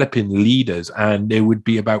developing leaders, and there would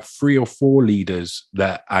be about 3 or 4 leaders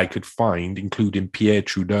that I could find, including Pierre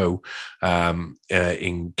Trudeau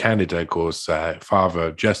in Canada, of course,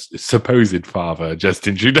 supposed father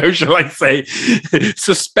Justin Trudeau, shall I say,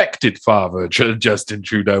 suspected father Justin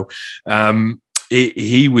Trudeau.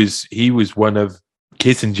 He was one of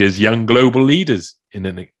Kissinger's young global leaders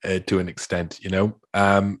to an extent, you know,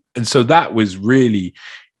 and so that was really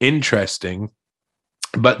interesting.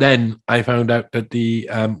 But then I found out that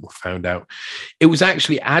it was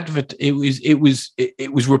actually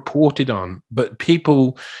it was reported on, but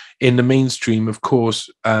people in the mainstream, of course,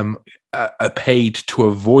 are paid to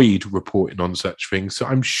avoid reporting on such things. So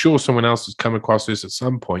I'm sure someone else has come across this at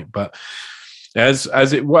some point, but as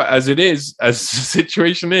the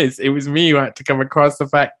situation is, it was me who had to come across the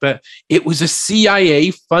fact that it was a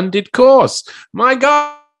CIA funded course. My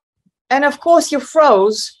God. And of course you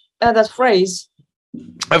froze at that phrase.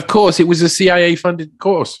 Of course, it was a CIA funded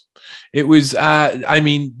course. It was,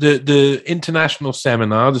 the international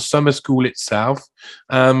seminar, the summer school itself,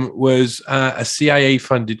 was a CIA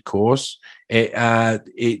funded course.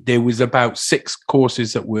 There was about 6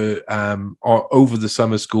 courses that were over the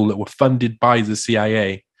summer school that were funded by the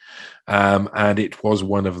CIA, and it was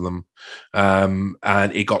one of them,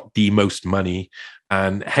 and it got the most money.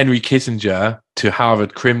 And Henry Kissinger, to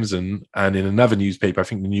Harvard Crimson, and in another newspaper, I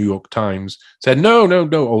think the New York Times, said, no.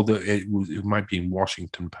 Although it might be in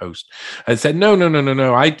Washington Post, and said, no.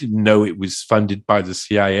 I didn't know it was funded by the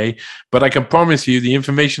CIA, but I can promise you the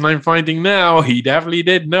information I'm finding now, he definitely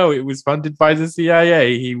did know it was funded by the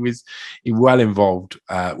CIA. He was well involved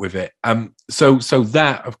with it. So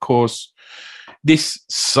that, of course, this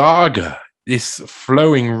saga, this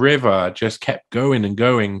flowing river just kept going and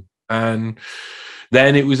going. And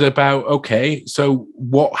then it was about, okay, so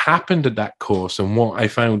what happened at that course, and what I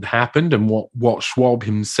found happened, and what Schwab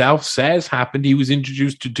himself says happened. He was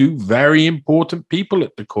introduced to two very important people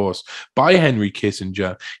at the course by Henry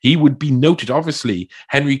Kissinger. He would be noted, obviously.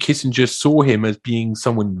 Henry Kissinger saw him as being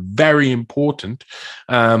someone very important,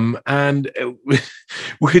 and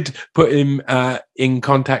would put him in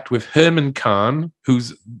contact with Herman Kahn,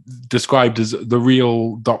 who's described as the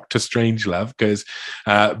real Dr. Strangelove, because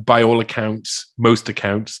by all accounts, most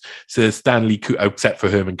accounts, so Stanley, except for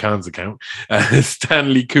Herman Kahn's account,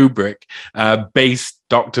 Stanley Kubrick based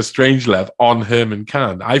Dr. Strangelove on Herman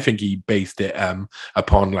Kahn. I think he based it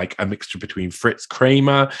upon like a mixture between Fritz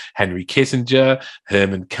Kramer, Henry Kissinger,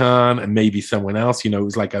 Herman Kahn, and maybe someone else. It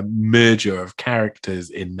was like a merger of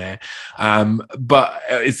characters in there. But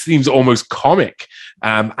it seems almost comic.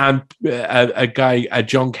 And a guy,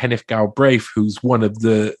 John Kenneth Galbraith, who's one of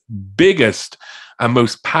the biggest and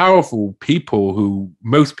most powerful people who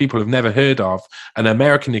most people have never heard of, an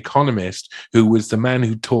American economist who was the man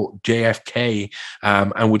who taught JFK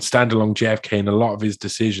and would stand along JFK in a lot of his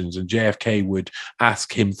decisions, and JFK would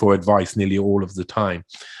ask him for advice nearly all of the time.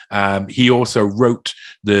 He also wrote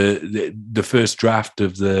the first draft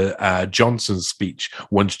of the Johnson speech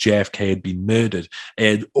once JFK had been murdered.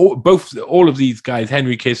 And all of these guys,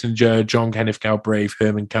 Henry Kissinger, John Kenneth Galbraith,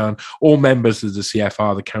 Herman Kahn, all members of the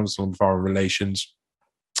CFR, the Council on Foreign Relations.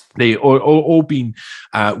 They all been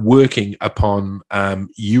working upon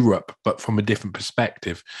Europe, but from a different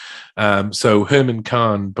perspective. So Herman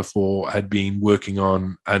Kahn before had been working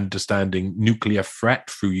on understanding nuclear threat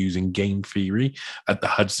through using game theory at the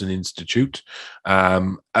Hudson Institute.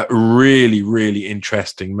 A really, really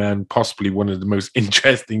interesting man, possibly one of the most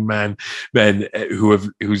interesting men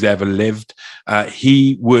who's ever lived.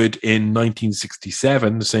 He would, in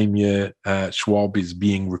 1967, the same year Schwab is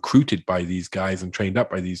being recruited by these guys and trained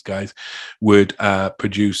up by these guys, would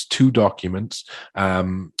produce two documents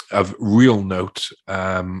of real note,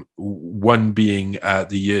 one being the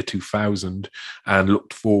year 2000, and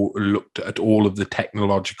looked at all of the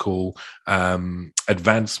technological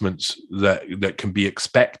advancements that can be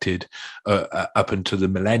expected up until the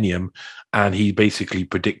millennium. And he basically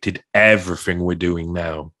predicted everything we're doing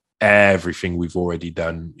now, everything we've already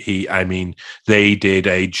done. They did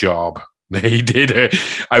a job.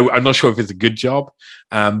 I'm not sure if it's a good job.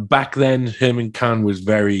 Back then, Herman Kahn was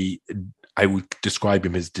I would describe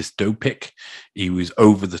him as dystopic. He was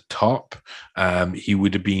over the top. He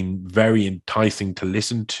would have been very enticing to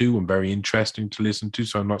listen to and very interesting to listen to.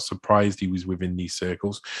 So I'm not surprised he was within these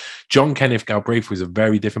circles. John Kenneth Galbraith was a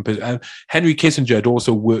very different person. Henry Kissinger had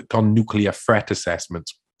also worked on nuclear threat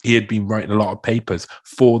assessments. He had been writing a lot of papers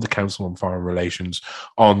for the Council on Foreign Relations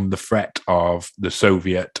on the threat of the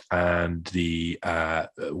Soviet and the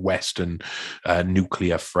Western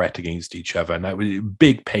nuclear threat against each other. And that was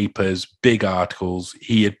big papers, big articles.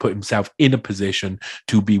 He had put himself in a position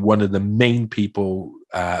to be one of the main people,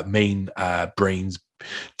 main brains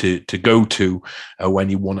to go to when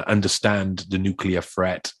you want to understand the nuclear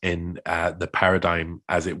threat in the paradigm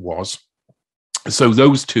as it was. So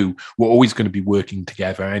those two were always going to be working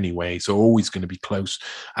together anyway, so always going to be close.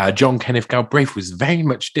 John Kenneth Galbraith was very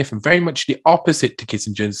much different, very much the opposite to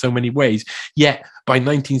Kissinger in so many ways. Yet by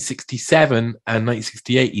 1967 and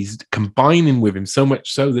 1968, he's combining with him so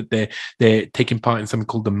much so that they're taking part in something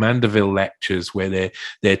called the Mandeville Lectures, where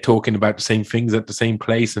they're talking about the same things at the same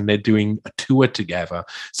place, and they're doing a tour together.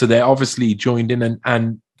 So they're obviously joined in,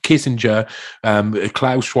 and Kissinger,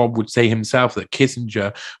 Klaus Schwab would say himself that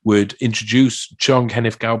Kissinger would introduce John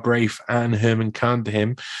Kenneth Galbraith and Herman Kahn to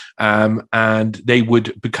him, and they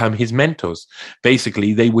would become his mentors.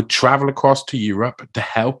 Basically, they would travel across to Europe to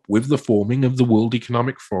help with the forming of the World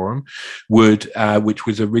Economic Forum, which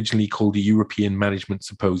was originally called the European Management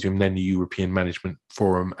Symposium, then the European Management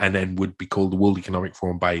Forum, and then would be called the World Economic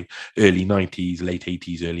Forum by early 90s, late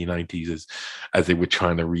 80s, early 90s, as they were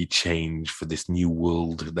trying to rechange for this new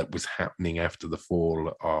world that was happening after the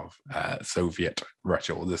fall of Soviet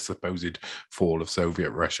Russia, or the supposed fall of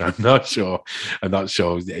Soviet Russia. I'm not sure.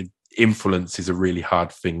 Influence is a really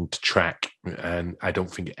hard thing to track, and I don't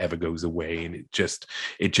think it ever goes away, and it just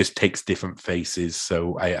takes different faces.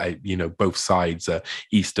 So I both sides are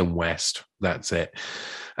east and west. That's it.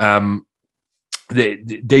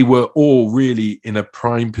 They were all really in a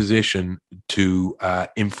prime position to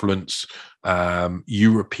influence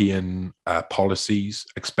European policies,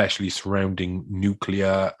 especially surrounding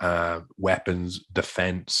nuclear weapons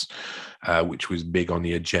defense, which was big on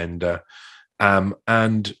the agenda.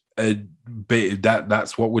 That's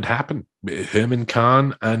what would happen. Herman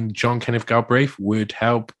Kahn and John Kenneth Galbraith would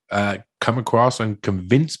help come across and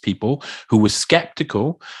convince people who were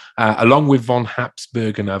skeptical, along with von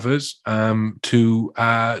Habsburg and others, to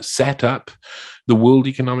set up the World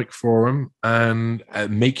Economic Forum and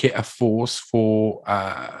make it a force for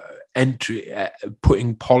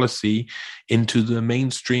putting policy into the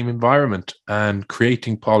mainstream environment and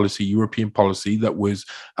creating policy, European policy, that was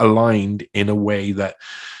aligned in a way that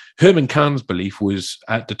Herman Kahn's belief was,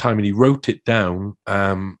 at the time, and he wrote it down,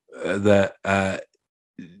 that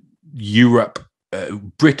Europe,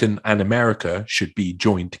 Britain and America should be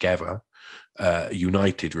joined together,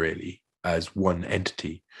 united really as one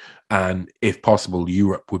entity. And if possible,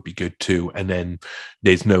 Europe would be good too. And then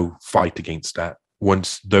there's no fight against that.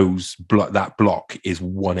 Once that block is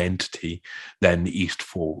one entity, then the East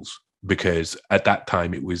falls. Because at that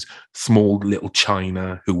time it was small little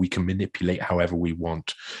China, who we can manipulate however we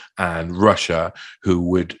want, and Russia, who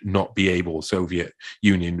would not be able, Soviet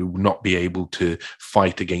Union, who would not be able to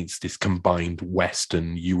fight against this combined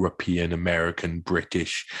Western, European, American,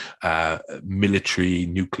 British military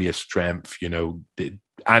nuclear strength,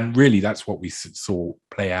 and really that's what we saw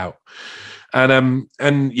play out. And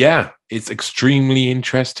yeah, it's extremely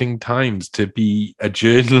interesting times to be a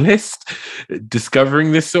journalist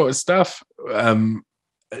discovering this sort of stuff.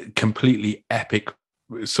 Completely epic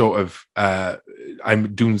sort of,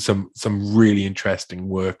 I'm doing some really interesting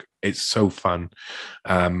work. It's so fun.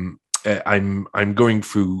 I'm going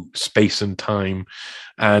through space and time,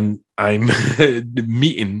 and I'm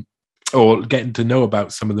meeting or getting to know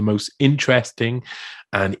about some of the most interesting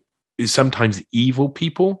and sometimes evil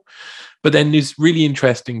people. But then there's really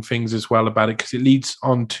interesting things as well about it, because it leads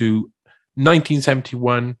on to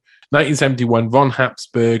 1971, von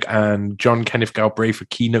Habsburg and John Kenneth Galbraith are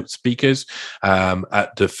keynote speakers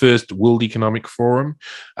at the first World Economic Forum.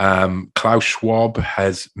 Klaus Schwab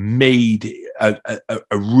has made a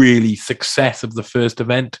really success of the first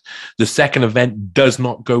event. The second event does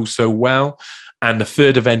not go so well. And the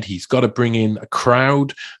third event, he's got to bring in a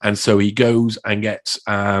crowd. And so he goes and gets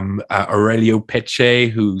Aurelio Peccei,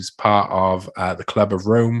 who's part of the Club of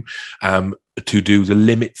Rome, to do the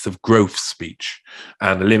limits of growth speech.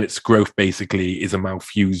 And the limits of growth basically is a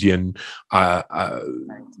Malthusian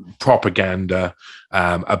propaganda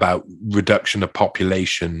about reduction of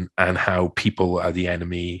population and how people are the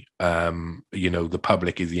enemy. The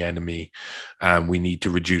public is the enemy. We need to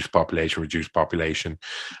reduce population.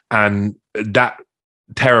 And that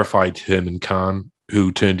terrified Herman Kahn,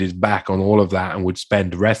 who turned his back on all of that and would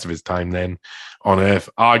spend the rest of his time then on Earth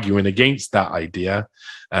arguing against that idea,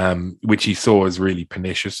 which he saw as really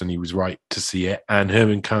pernicious, and he was right to see it. And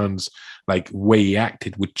Herman Kahn's way he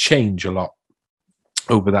acted would change a lot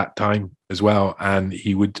over that time as well. And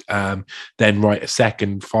he would then write a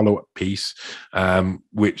second follow-up piece,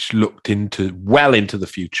 which looked well into the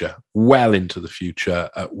future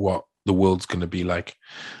at what the world's going to be like.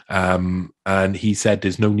 And he said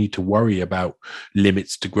there's no need to worry about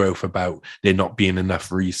limits to growth, about there not being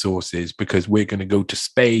enough resources, because we're going to go to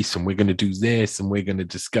space and we're going to do this and we're going to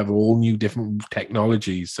discover all new different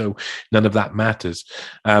technologies. So none of that matters.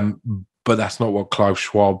 But that's not what Klaus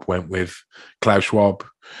Schwab went with. Klaus Schwab,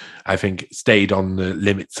 I think, stayed on the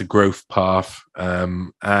limits of growth path.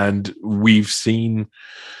 And we've seen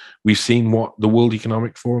what the World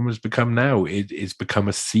Economic Forum has become now. It's become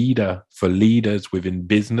a seeder for leaders within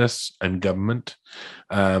business and government.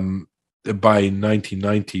 By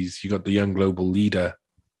 1990s, you got the Young Global Leader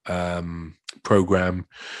program.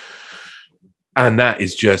 And that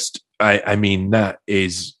is just, that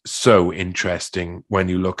is so interesting when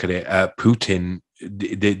you look at it. Putin,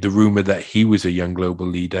 the rumor that he was a young global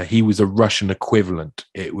leader, he was a Russian equivalent.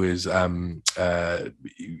 It was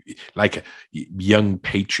like a young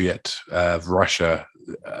patriot of Russia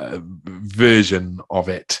version of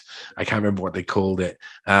it. I can't remember what they called it.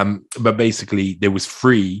 But basically there was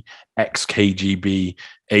 3 ex-KGB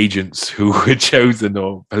agents who were chosen,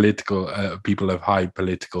 or political people of high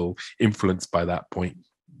political influence by that point,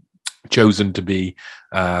 chosen to be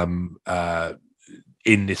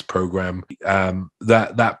in this program.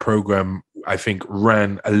 That program, I think,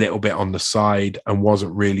 ran a little bit on the side and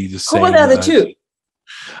wasn't really the same. Who were the other 2?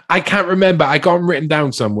 I can't remember. I got them written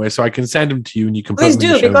down somewhere, so I can send them to you, and you can please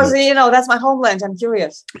do, because that's my homeland. I'm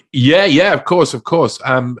curious. Yeah, of course.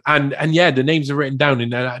 And yeah, the names are written down,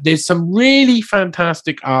 and there's some really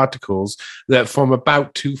fantastic articles that from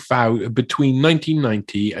about 2000, between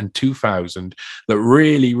 1990 and 2000, that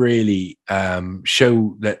really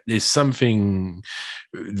show that there's something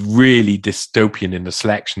really dystopian in the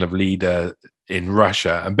selection of leader in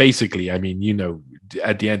Russia. And basically, I mean, you know,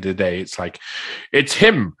 at the end of the day, it's like, it's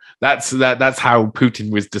him. That's how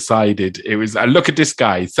Putin was decided. It was, I look at this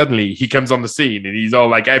guy, suddenly he comes on the scene and he's all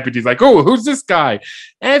like, everybody's like, oh, who's this guy?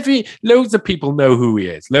 Loads of people know who he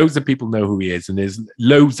is. Loads of people know who he is. And there's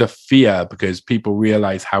loads of fear because people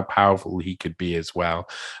realize how powerful he could be as well.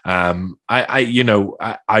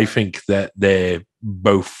 I think that they're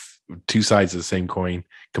both two sides of the same coin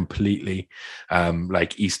completely.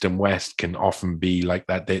 Like East and West can often be like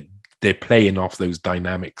that. They're playing off those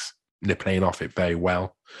dynamics. They're playing off it very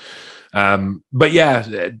well. But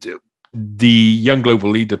yeah, the Young Global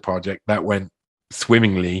Leader project, that went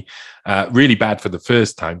swimmingly. Really bad for the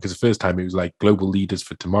first time, because the first time it was like global leaders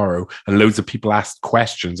for tomorrow, and loads of people asked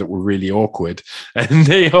questions that were really awkward, and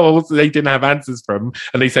they didn't have answers for them,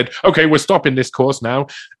 and they said, okay, we're stopping this course now.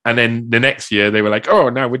 And then the next year they were like, oh,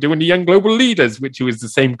 now we're doing the Young Global Leaders, which was the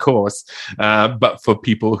same course, but for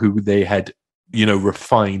people who they had, you know,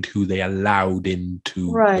 refined, who they allowed into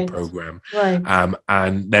the program. Right.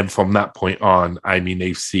 And then from that point on, I mean,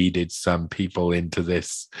 they've seeded some people into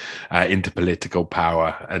this, into political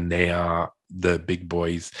power, and they are the big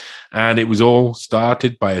boys. And it was all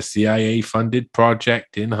started by a CIA-funded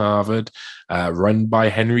project in Harvard, run by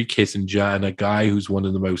Henry Kissinger, and a guy who's one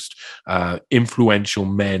of the most influential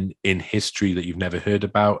men in history that you've never heard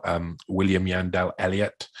about, William Yandell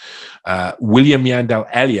Elliott. William Yandell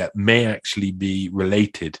Elliott may actually be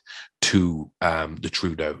related to the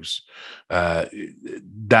Trudeaus.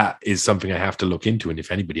 That is something I have to look into, and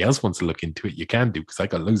if anybody else wants to look into it, you can do, because I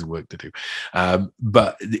got loads of work to do.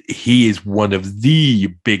 But he is one of the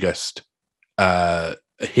biggest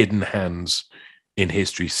hidden hands in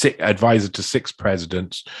history. Advisor to 6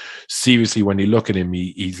 presidents. Seriously, when you look at him,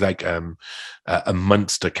 he's like a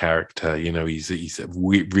monster character. You know, he's a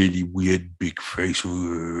really weird big face,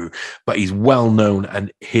 but he's well known,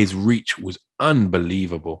 and his reach was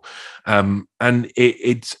unbelievable. And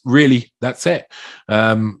it's really, that's it.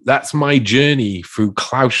 That's my journey through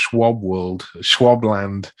Klaus Schwab world,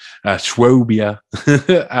 Schwabland, Schwabia.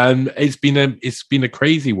 And it's been a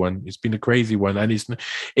crazy one. It's been a crazy one, and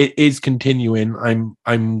it is continuing.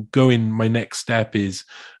 I'm going, my next step is,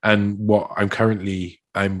 and what I'm currently,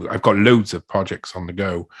 I've got loads of projects on the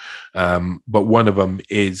go, but one of them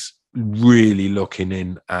is really looking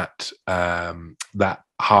in at that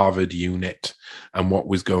Harvard unit and what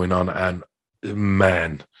was going on. And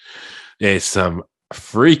man, there's some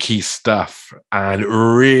freaky stuff and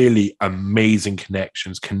really amazing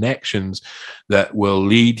connections that will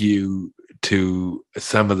lead you to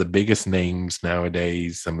some of the biggest names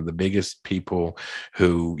nowadays, some of the biggest people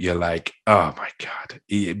who you're like, oh my God,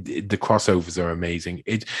 the crossovers are amazing.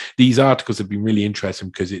 These articles have been really interesting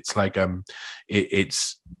because it's like,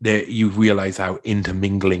 it's there, you realize how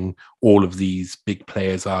intermingling all of these big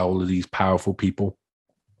players are, all of these powerful people,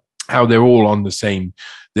 how they're all on the same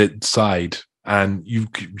side. And you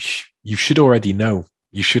should already know.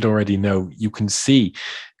 You should already know. You can see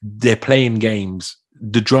they're playing games.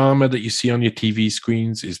 The drama that you see on your TV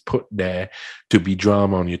screens is put there to be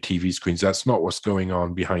drama on your TV screens. That's not what's going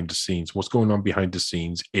on behind the scenes. What's going on behind the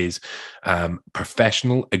scenes is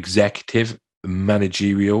professional, executive,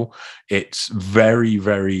 managerial. It's very,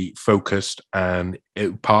 very focused, and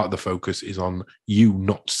part of the focus is on you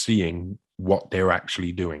not seeing what they're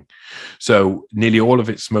actually doing. So nearly all of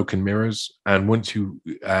it's smoke and mirrors, and once you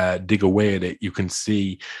dig away at it, you can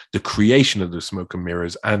see the creation of the smoke and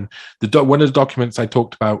mirrors. And one of the documents I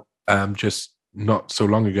talked about just not so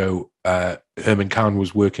long ago, Herman Kahn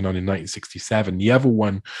was working on in 1967. The other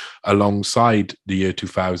one alongside the year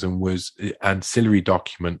 2000 was an ancillary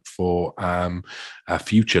document for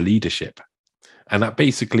future leadership, and that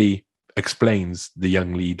basically explains the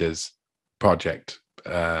Young Leaders project.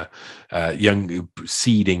 Young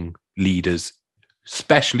seeding leaders,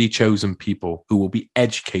 specially chosen people who will be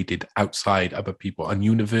educated outside other people, and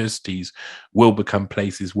universities will become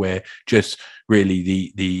places where just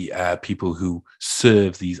really the people who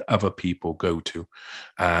serve these other people go to,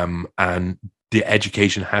 and the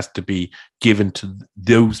education has to be given to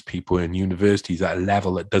those people in universities at a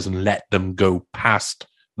level that doesn't let them go past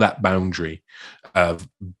that boundary of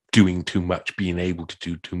doing too much, being able to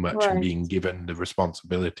do too much, and being given the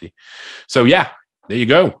responsibility. So yeah, there you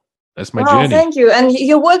go. That's my journey. Thank you. And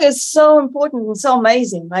your work is so important and so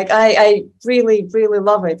amazing. Like I really, really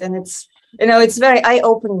love it. And it's, you know, it's very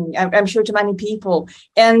eye-opening, I'm sure, to many people.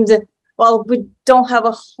 And while we don't have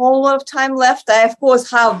a whole lot of time left, I of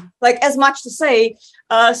course have like as much to say.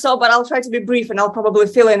 But I'll try to be brief, and I'll probably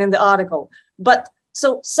fill in the article. But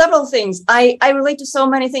so several things. I relate to so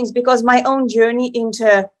many things because my own journey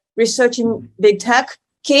into researching big tech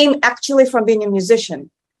came actually from being a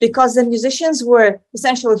musician. because the musicians were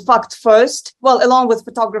essentially fucked first, well, along with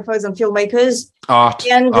photographers and filmmakers. Art.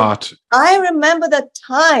 I remember that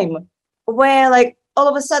time where, like, all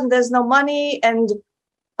of a sudden there's no money, and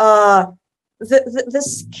the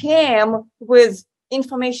scam with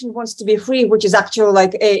information wants to be free, which is actually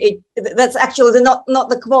like that's actually not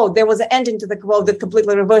the quote. There was an ending to the quote that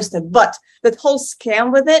completely reversed it, but that whole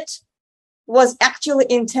scam with it was actually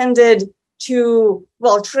intended to,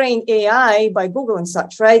 well, train AI by Google and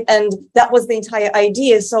such, right? And that was the entire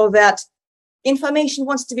idea, so that information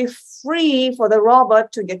wants to be free for the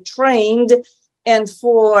robot to get trained and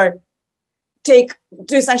to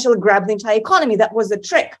essentially grab the entire economy. That was the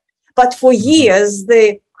trick. But for years,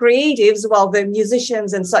 the creatives, well, the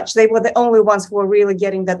musicians and such, they were the only ones who were really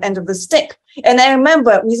getting that end of the stick. And I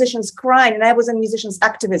remember musicians crying, and I was in musicians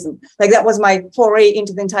activism. Like, that was my foray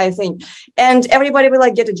into the entire thing. And everybody would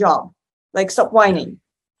like, get a job, like, stop whining.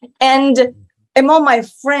 And among my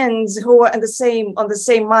friends who were on the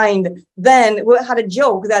same mind, then we had a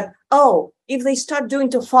joke that, oh, if they start doing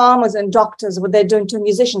to farmers and doctors what they're doing to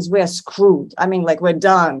musicians, we're screwed. I mean, like, we're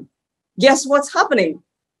done. Guess what's happening?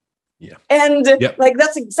 Yeah. And like,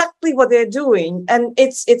 that's exactly what they're doing. And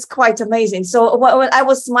it's quite amazing. So when I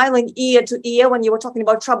was smiling ear to ear when you were talking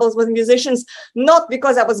about troubles with musicians, not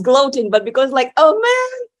because I was gloating, but because, like, oh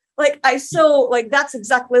man, like, I saw, like, that's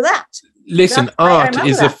exactly that. Listen, art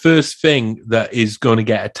is the first thing that is going to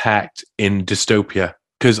get attacked in dystopia,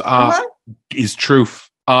 because art is truth.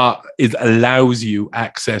 Art allows you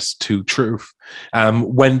access to truth.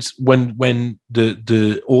 When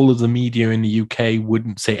the all of the media in the UK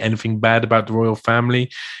wouldn't say anything bad about the royal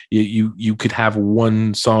family, you could have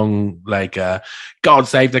one song like "God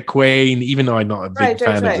Save the Queen," even though I'm not a big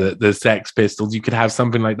fan of the Sex Pistols. You could have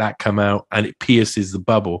something like that come out, and it pierces the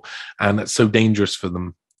bubble, and that's so dangerous for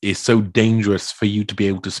them. It's so dangerous for you to be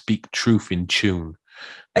able to speak truth in tune.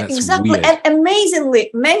 That's exactly. weird. And amazingly,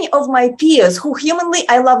 many of my peers who humanly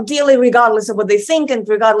I love dearly, regardless of what they think and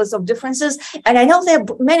regardless of differences, and I know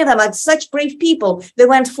many of them are such brave people, they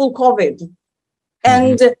went full COVID.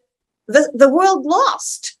 And the world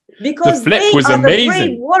lost because the they was are amazing. The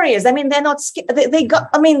brave warriors. I mean, they're not scared. They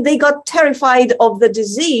got terrified of the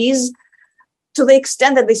disease to the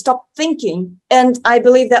extent that they stopped thinking. And I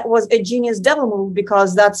believe that was a genius devil move,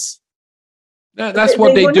 because that's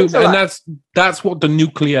what they do, and that's what the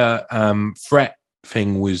nuclear threat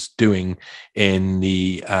thing was doing in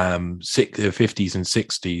the 50s and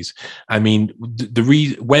 60s. I mean, the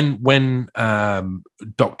reason when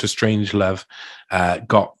Dr. Strangelove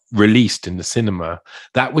got released in the cinema,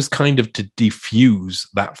 that was kind of to defuse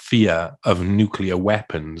that fear of nuclear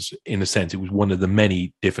weapons. In a sense, it was one of the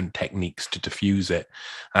many different techniques to diffuse it,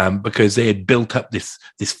 because they had built up this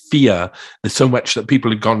fear. There's so much that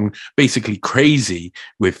people had gone basically crazy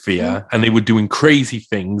with fear, and they were doing crazy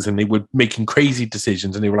things, and they were making crazy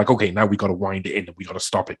decisions, and they were like, okay, now we got to wind it in, and we got to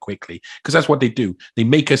stop it quickly, because that's what they do. They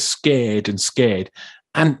make us scared.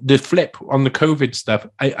 And the flip on the COVID stuff,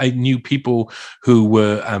 I knew people who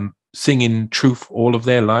were singing truth all of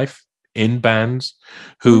their life in bands,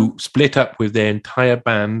 who split up with their entire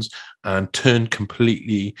bands and turned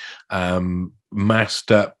completely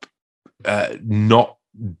masked up, not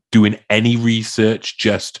doing any research,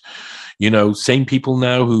 just, same people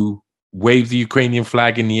now who wave the Ukrainian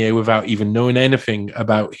flag in the air without even knowing anything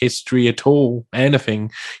about history at all,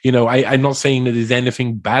 anything. I'm not saying that there's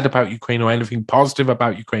anything bad about Ukraine or anything positive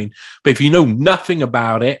about Ukraine, but if you know nothing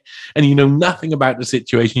about it and you know nothing about the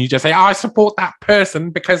situation, you just say, I support that person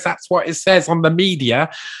because that's what it says on the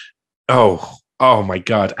media. Oh my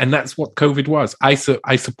God. And that's what COVID was. I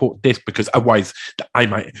support this because otherwise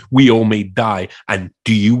we all may die. And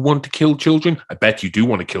do you want to kill children? I bet you do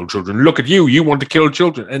want to kill children. Look at you want to kill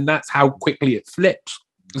children. And that's how quickly it flips.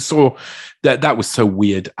 So that was so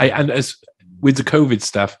weird. With the COVID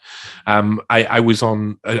stuff, I was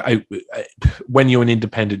on. When you're an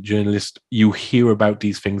independent journalist, you hear about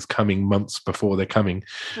these things coming months before they're coming,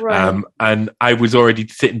 right. And I was already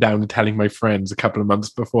sitting down and telling my friends a couple of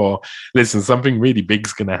months before, listen, something really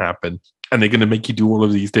big's going to happen, and they're going to make you do all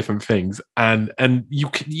of these different things. And you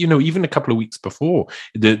can, even a couple of weeks before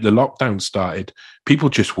the lockdown started, people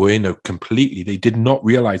just were completely. They did not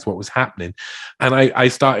realize what was happening, and I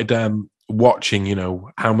started watching,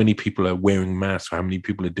 how many people are wearing masks, how many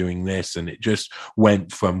people are doing this, and it just went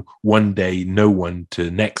from one day no one to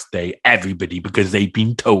next day everybody, because they've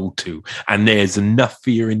been told to, and there's enough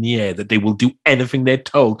fear in the air that they will do anything they're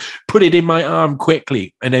told. Put it in my arm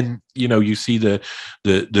quickly. And then you see the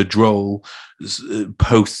droll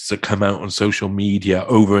posts that come out on social media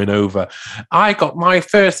over and over. I got my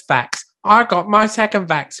first vax I got my second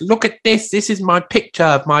vaccine. Look at this. This is my picture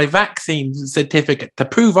of my vaccine certificate to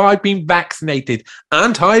prove I've been vaccinated.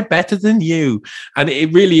 Aren't I better than you? And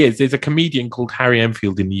it really is. There's a comedian called Harry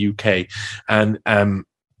Enfield in the UK, and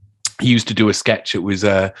he used to do a sketch. It was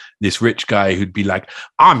this rich guy who'd be like,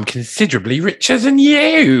 I'm considerably richer than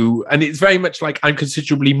you. And it's very much like, I'm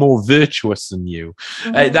considerably more virtuous than you.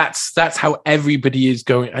 Mm-hmm. That's how everybody is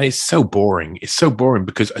going. And it's so boring. It's so boring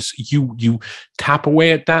because as you tap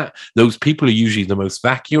away at that, those people are usually the most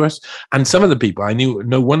vacuous. And some of the people, I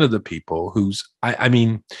know one of the people who's, I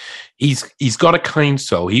mean, he's got a kind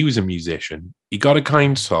soul. He was a musician. He got a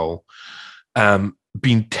kind soul,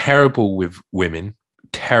 been terrible with women.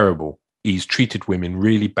 Terrible. He's treated women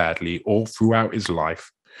really badly all throughout his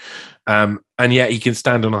life. And yet he can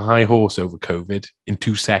stand on a high horse over COVID in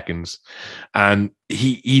 2 seconds. And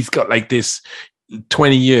he's got like this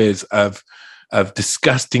 20 years of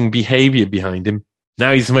disgusting behavior behind him.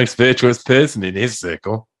 Now he's the most virtuous person in his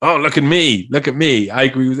circle. Oh, look at me. Look at me. I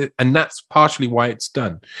agree with it. And that's partially why it's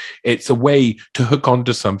done. It's a way to hook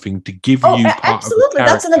onto something, to give you part absolutely. Of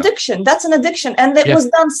the That's an addiction. That's an addiction. And it was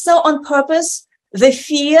done so on purpose. The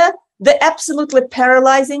fear, the absolutely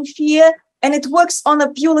paralyzing fear, and it works on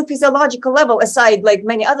a purely physiological level, aside like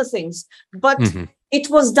many other things. But it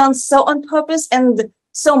was done so on purpose and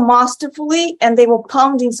so masterfully, and they were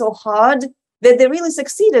pounding so hard that they really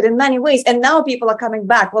succeeded in many ways. And now people are coming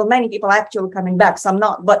back. Well, many people are actually coming back, some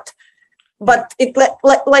not. But it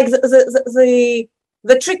like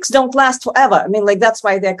the tricks don't last forever. I mean, like that's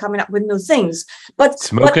why they're coming up with new things. But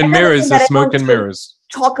smoke and mirrors are smoke and mirrors.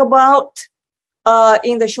 Talk about.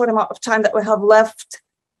 In the short amount of time that we have left.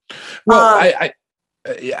 Well,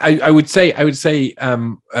 I would say I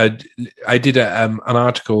did an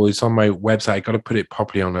article. It's on my website. I got to put it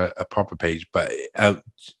properly on a proper page. But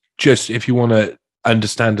just if you want to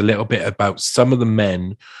understand a little bit about some of the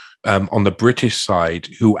men on the British side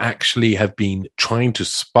who actually have been trying to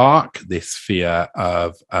spark this fear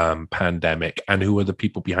of pandemic, and who are the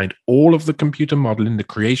people behind all of the computer modeling, the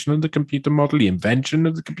creation of the computer model, the invention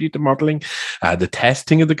of the computer modeling, the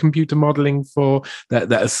testing of the computer modeling for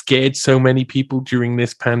that has scared so many people during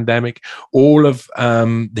this pandemic. All of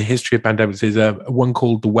the history of pandemics. There's one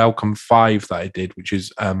called the Wellcome Five that I did, which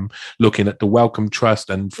is looking at the Wellcome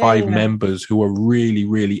Trust and five members who are really,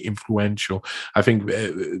 really influential. I think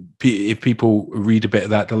if people read a bit of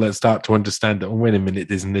that, they'll start to understand that, oh, wait a minute,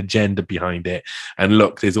 there's an agenda behind it. And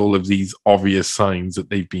look, there's all of these obvious signs that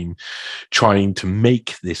they've been trying to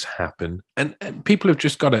make this happen. And people have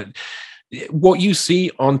just got to... What you see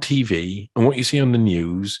on TV and what you see on the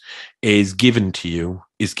news is given to you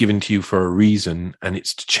for a reason, and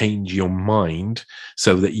it's to change your mind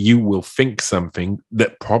so that you will think something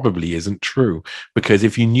that probably isn't true. Because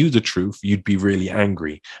if you knew the truth, you'd be really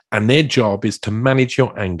angry. And their job is to manage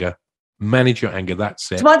your anger.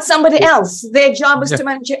 That's it. Towards somebody else. Their job is to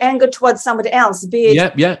manage your anger towards somebody else, be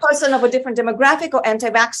it a person of a different demographic or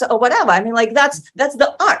anti-vaxxer or whatever. I mean, like that's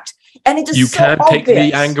the art. And it is you so can't obvious. Take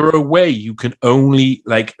the anger away. You can only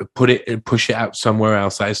like push it out somewhere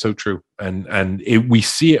else. That is so true. And we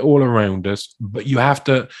see it all around us, but you have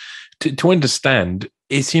to understand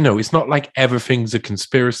it's not like everything's a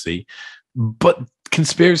conspiracy, but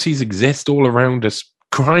conspiracies exist all around us.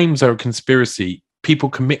 Crimes are a conspiracy. People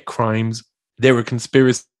commit crimes. They're a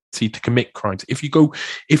conspiracy to commit crimes. If you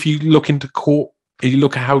look into court, if you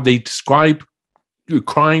look at how they describe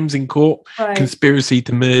crimes in court, conspiracy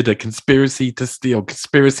to murder, conspiracy to steal,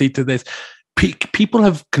 conspiracy to this. People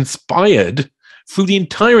have conspired through the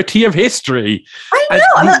entirety of history. I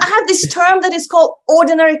know. I have this term that is called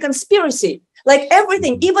ordinary conspiracy. Like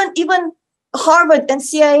everything, even Harvard and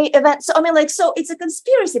CIA events. So I mean, so it's a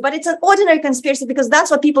conspiracy, but it's an ordinary conspiracy because that's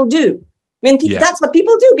what people do. I mean, that's what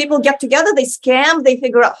people do. People get together, they scam, they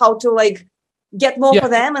figure out how to get more for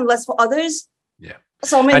them and less for others. Yeah.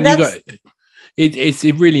 So I mean, it's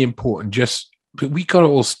really important. But we got to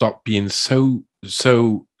all stop being so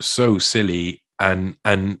silly and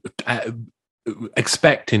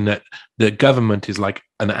expecting that the government is like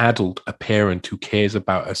an adult, a parent who cares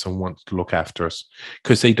about us and wants to look after us,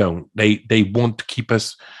 because they don't. They want to keep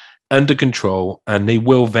us under control, and they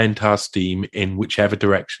will vent our steam in whichever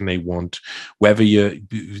direction they want, whether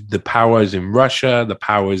the powers in Russia, the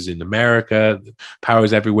powers in America, the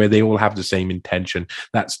powers everywhere, they all have the same intention.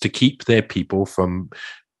 That's to keep their people from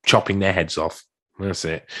chopping their heads off. That's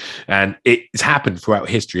it. And it's happened throughout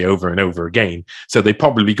history over and over again. So they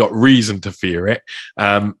probably got reason to fear it.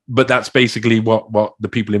 But that's basically what the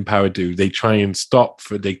people in power do. They try and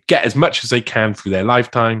they get as much as they can through their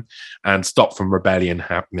lifetime and stop from rebellion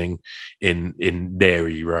happening in their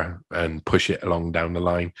era and push it along down the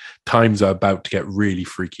line. Times are about to get really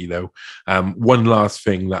freaky, though. One last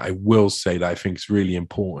thing that I will say that I think is really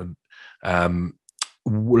important. A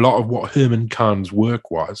lot of what Herman Cahn's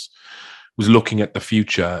work was looking at the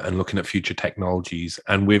future and looking at future technologies.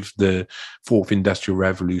 And with the fourth industrial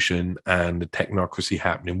revolution and the technocracy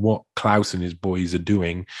happening, what Klaus and his boys are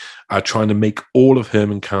doing are trying to make all of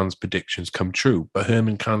Herman Cahn's predictions come true. But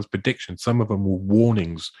Herman Cahn's predictions, some of them were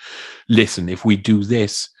warnings. Listen, if we do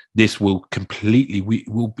this will completely,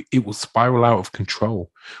 it will spiral out of control.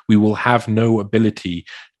 We will have no ability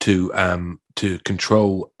to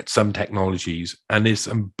control some technologies. And there's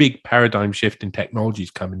some big paradigm shift in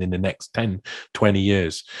technologies coming in the next 10, 20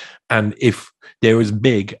 years. And if they're as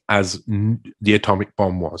big as the atomic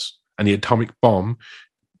bomb was, and the atomic bomb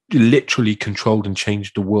literally controlled and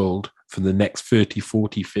changed the world for the next 30,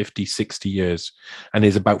 40, 50, 60 years. And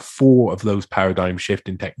there's about 4 of those paradigm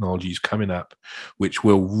shifting technologies coming up, which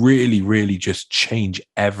will really, really just change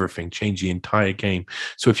everything, change the entire game.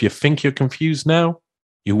 So if you think you're confused now,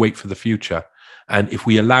 you wait for the future. And if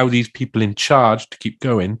we allow these people in charge to keep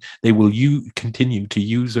going, they will continue to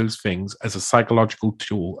use those things as a psychological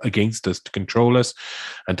tool against us to control us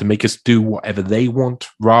and to make us do whatever they want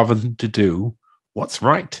rather than to do what's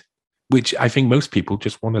right, which I think most people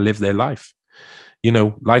just want to live their life. You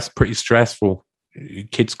know, life's pretty stressful.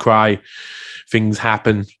 Kids cry, things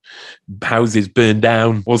happen, houses burn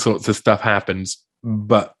down, all sorts of stuff happens.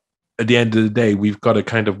 But at the end of the day, we've got to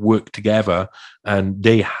kind of work together, and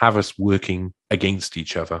they have us working against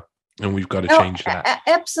each other. And we've got to change that.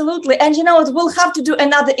 Absolutely. And you know what? We'll have to do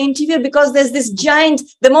another interview because there's this giant,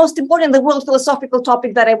 the most important in the world philosophical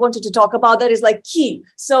topic that I wanted to talk about that is like key.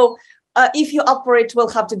 So if you're up for it, we'll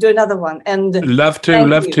have to do another one. And love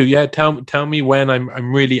to. Yeah, tell me when. I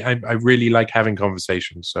really like having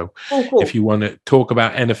conversations. So cool. If you want to talk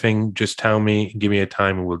about anything, just tell me, give me a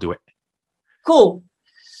time, and we'll do it. Cool.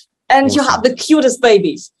 And awesome. You have the cutest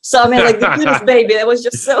babies. So I mean, like the cutest baby. That was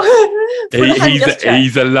just so.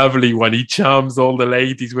 He's a lovely one. He charms all the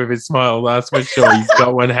ladies with his smile. That's for sure. He's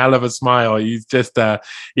got one hell of a smile. He's just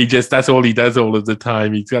that's all he does all of the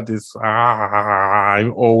time. He's got this.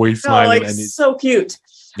 I'm always smiling. And it's so cute.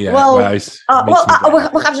 Yeah.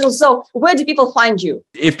 So where do people find you?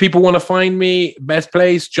 If people want to find me, best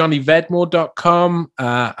place, johnnyvedmore.com.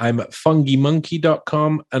 I'm at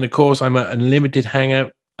fungymonkey.com. And of course, I'm at Unlimited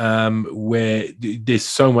Hangout. Where there's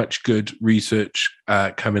so much good research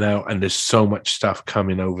coming out, and there's so much stuff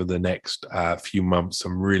coming over the next few months,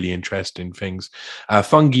 some really interesting things.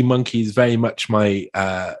 Fungi Monkey is very much my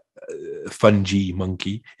Fungi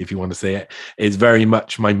Monkey, if you want to say it, is very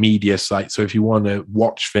much my media site. So if you want to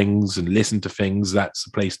watch things and listen to things, that's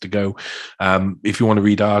the place to go. If you want to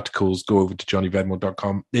read articles, go over to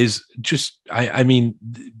johnnyvedmore.com. There's just, I mean,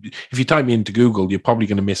 if you type me into Google, you're probably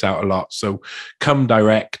going to miss out a lot. So come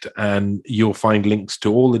direct and you'll find links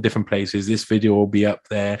to all the different places. This video will be up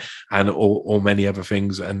there and all many other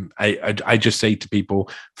things. And I just say to people,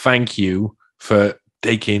 thank you for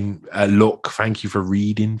taking a look. Thank you for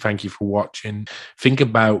reading. Thank you for watching. Think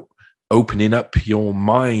about opening up your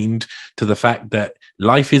mind to the fact that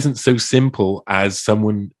life isn't so simple as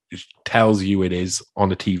someone tells you it is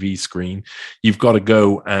on a TV screen. You've got to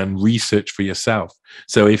go and research for yourself.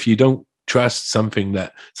 So if you don't trust something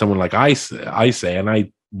that someone like I say, and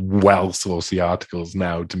I well source the articles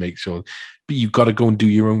now to make sure, but you've got to go and do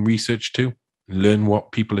your own research too. Learn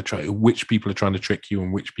what people are which people are trying to trick you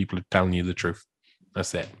and which people are telling you the truth.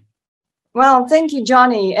 That's it. Well, thank you,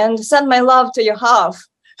 Johnny, and send my love to your half.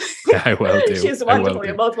 I will do. She's wonderful.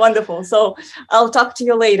 You're both wonderful. So I'll talk to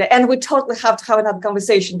you later. And we totally have to have another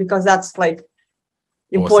conversation because that's like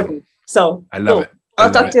important. Awesome. So I love it.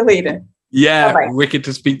 I'll talk to you later. Yeah, bye-bye. Wicked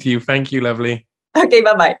to speak to you. Thank you, lovely. Okay,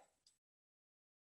 bye-bye.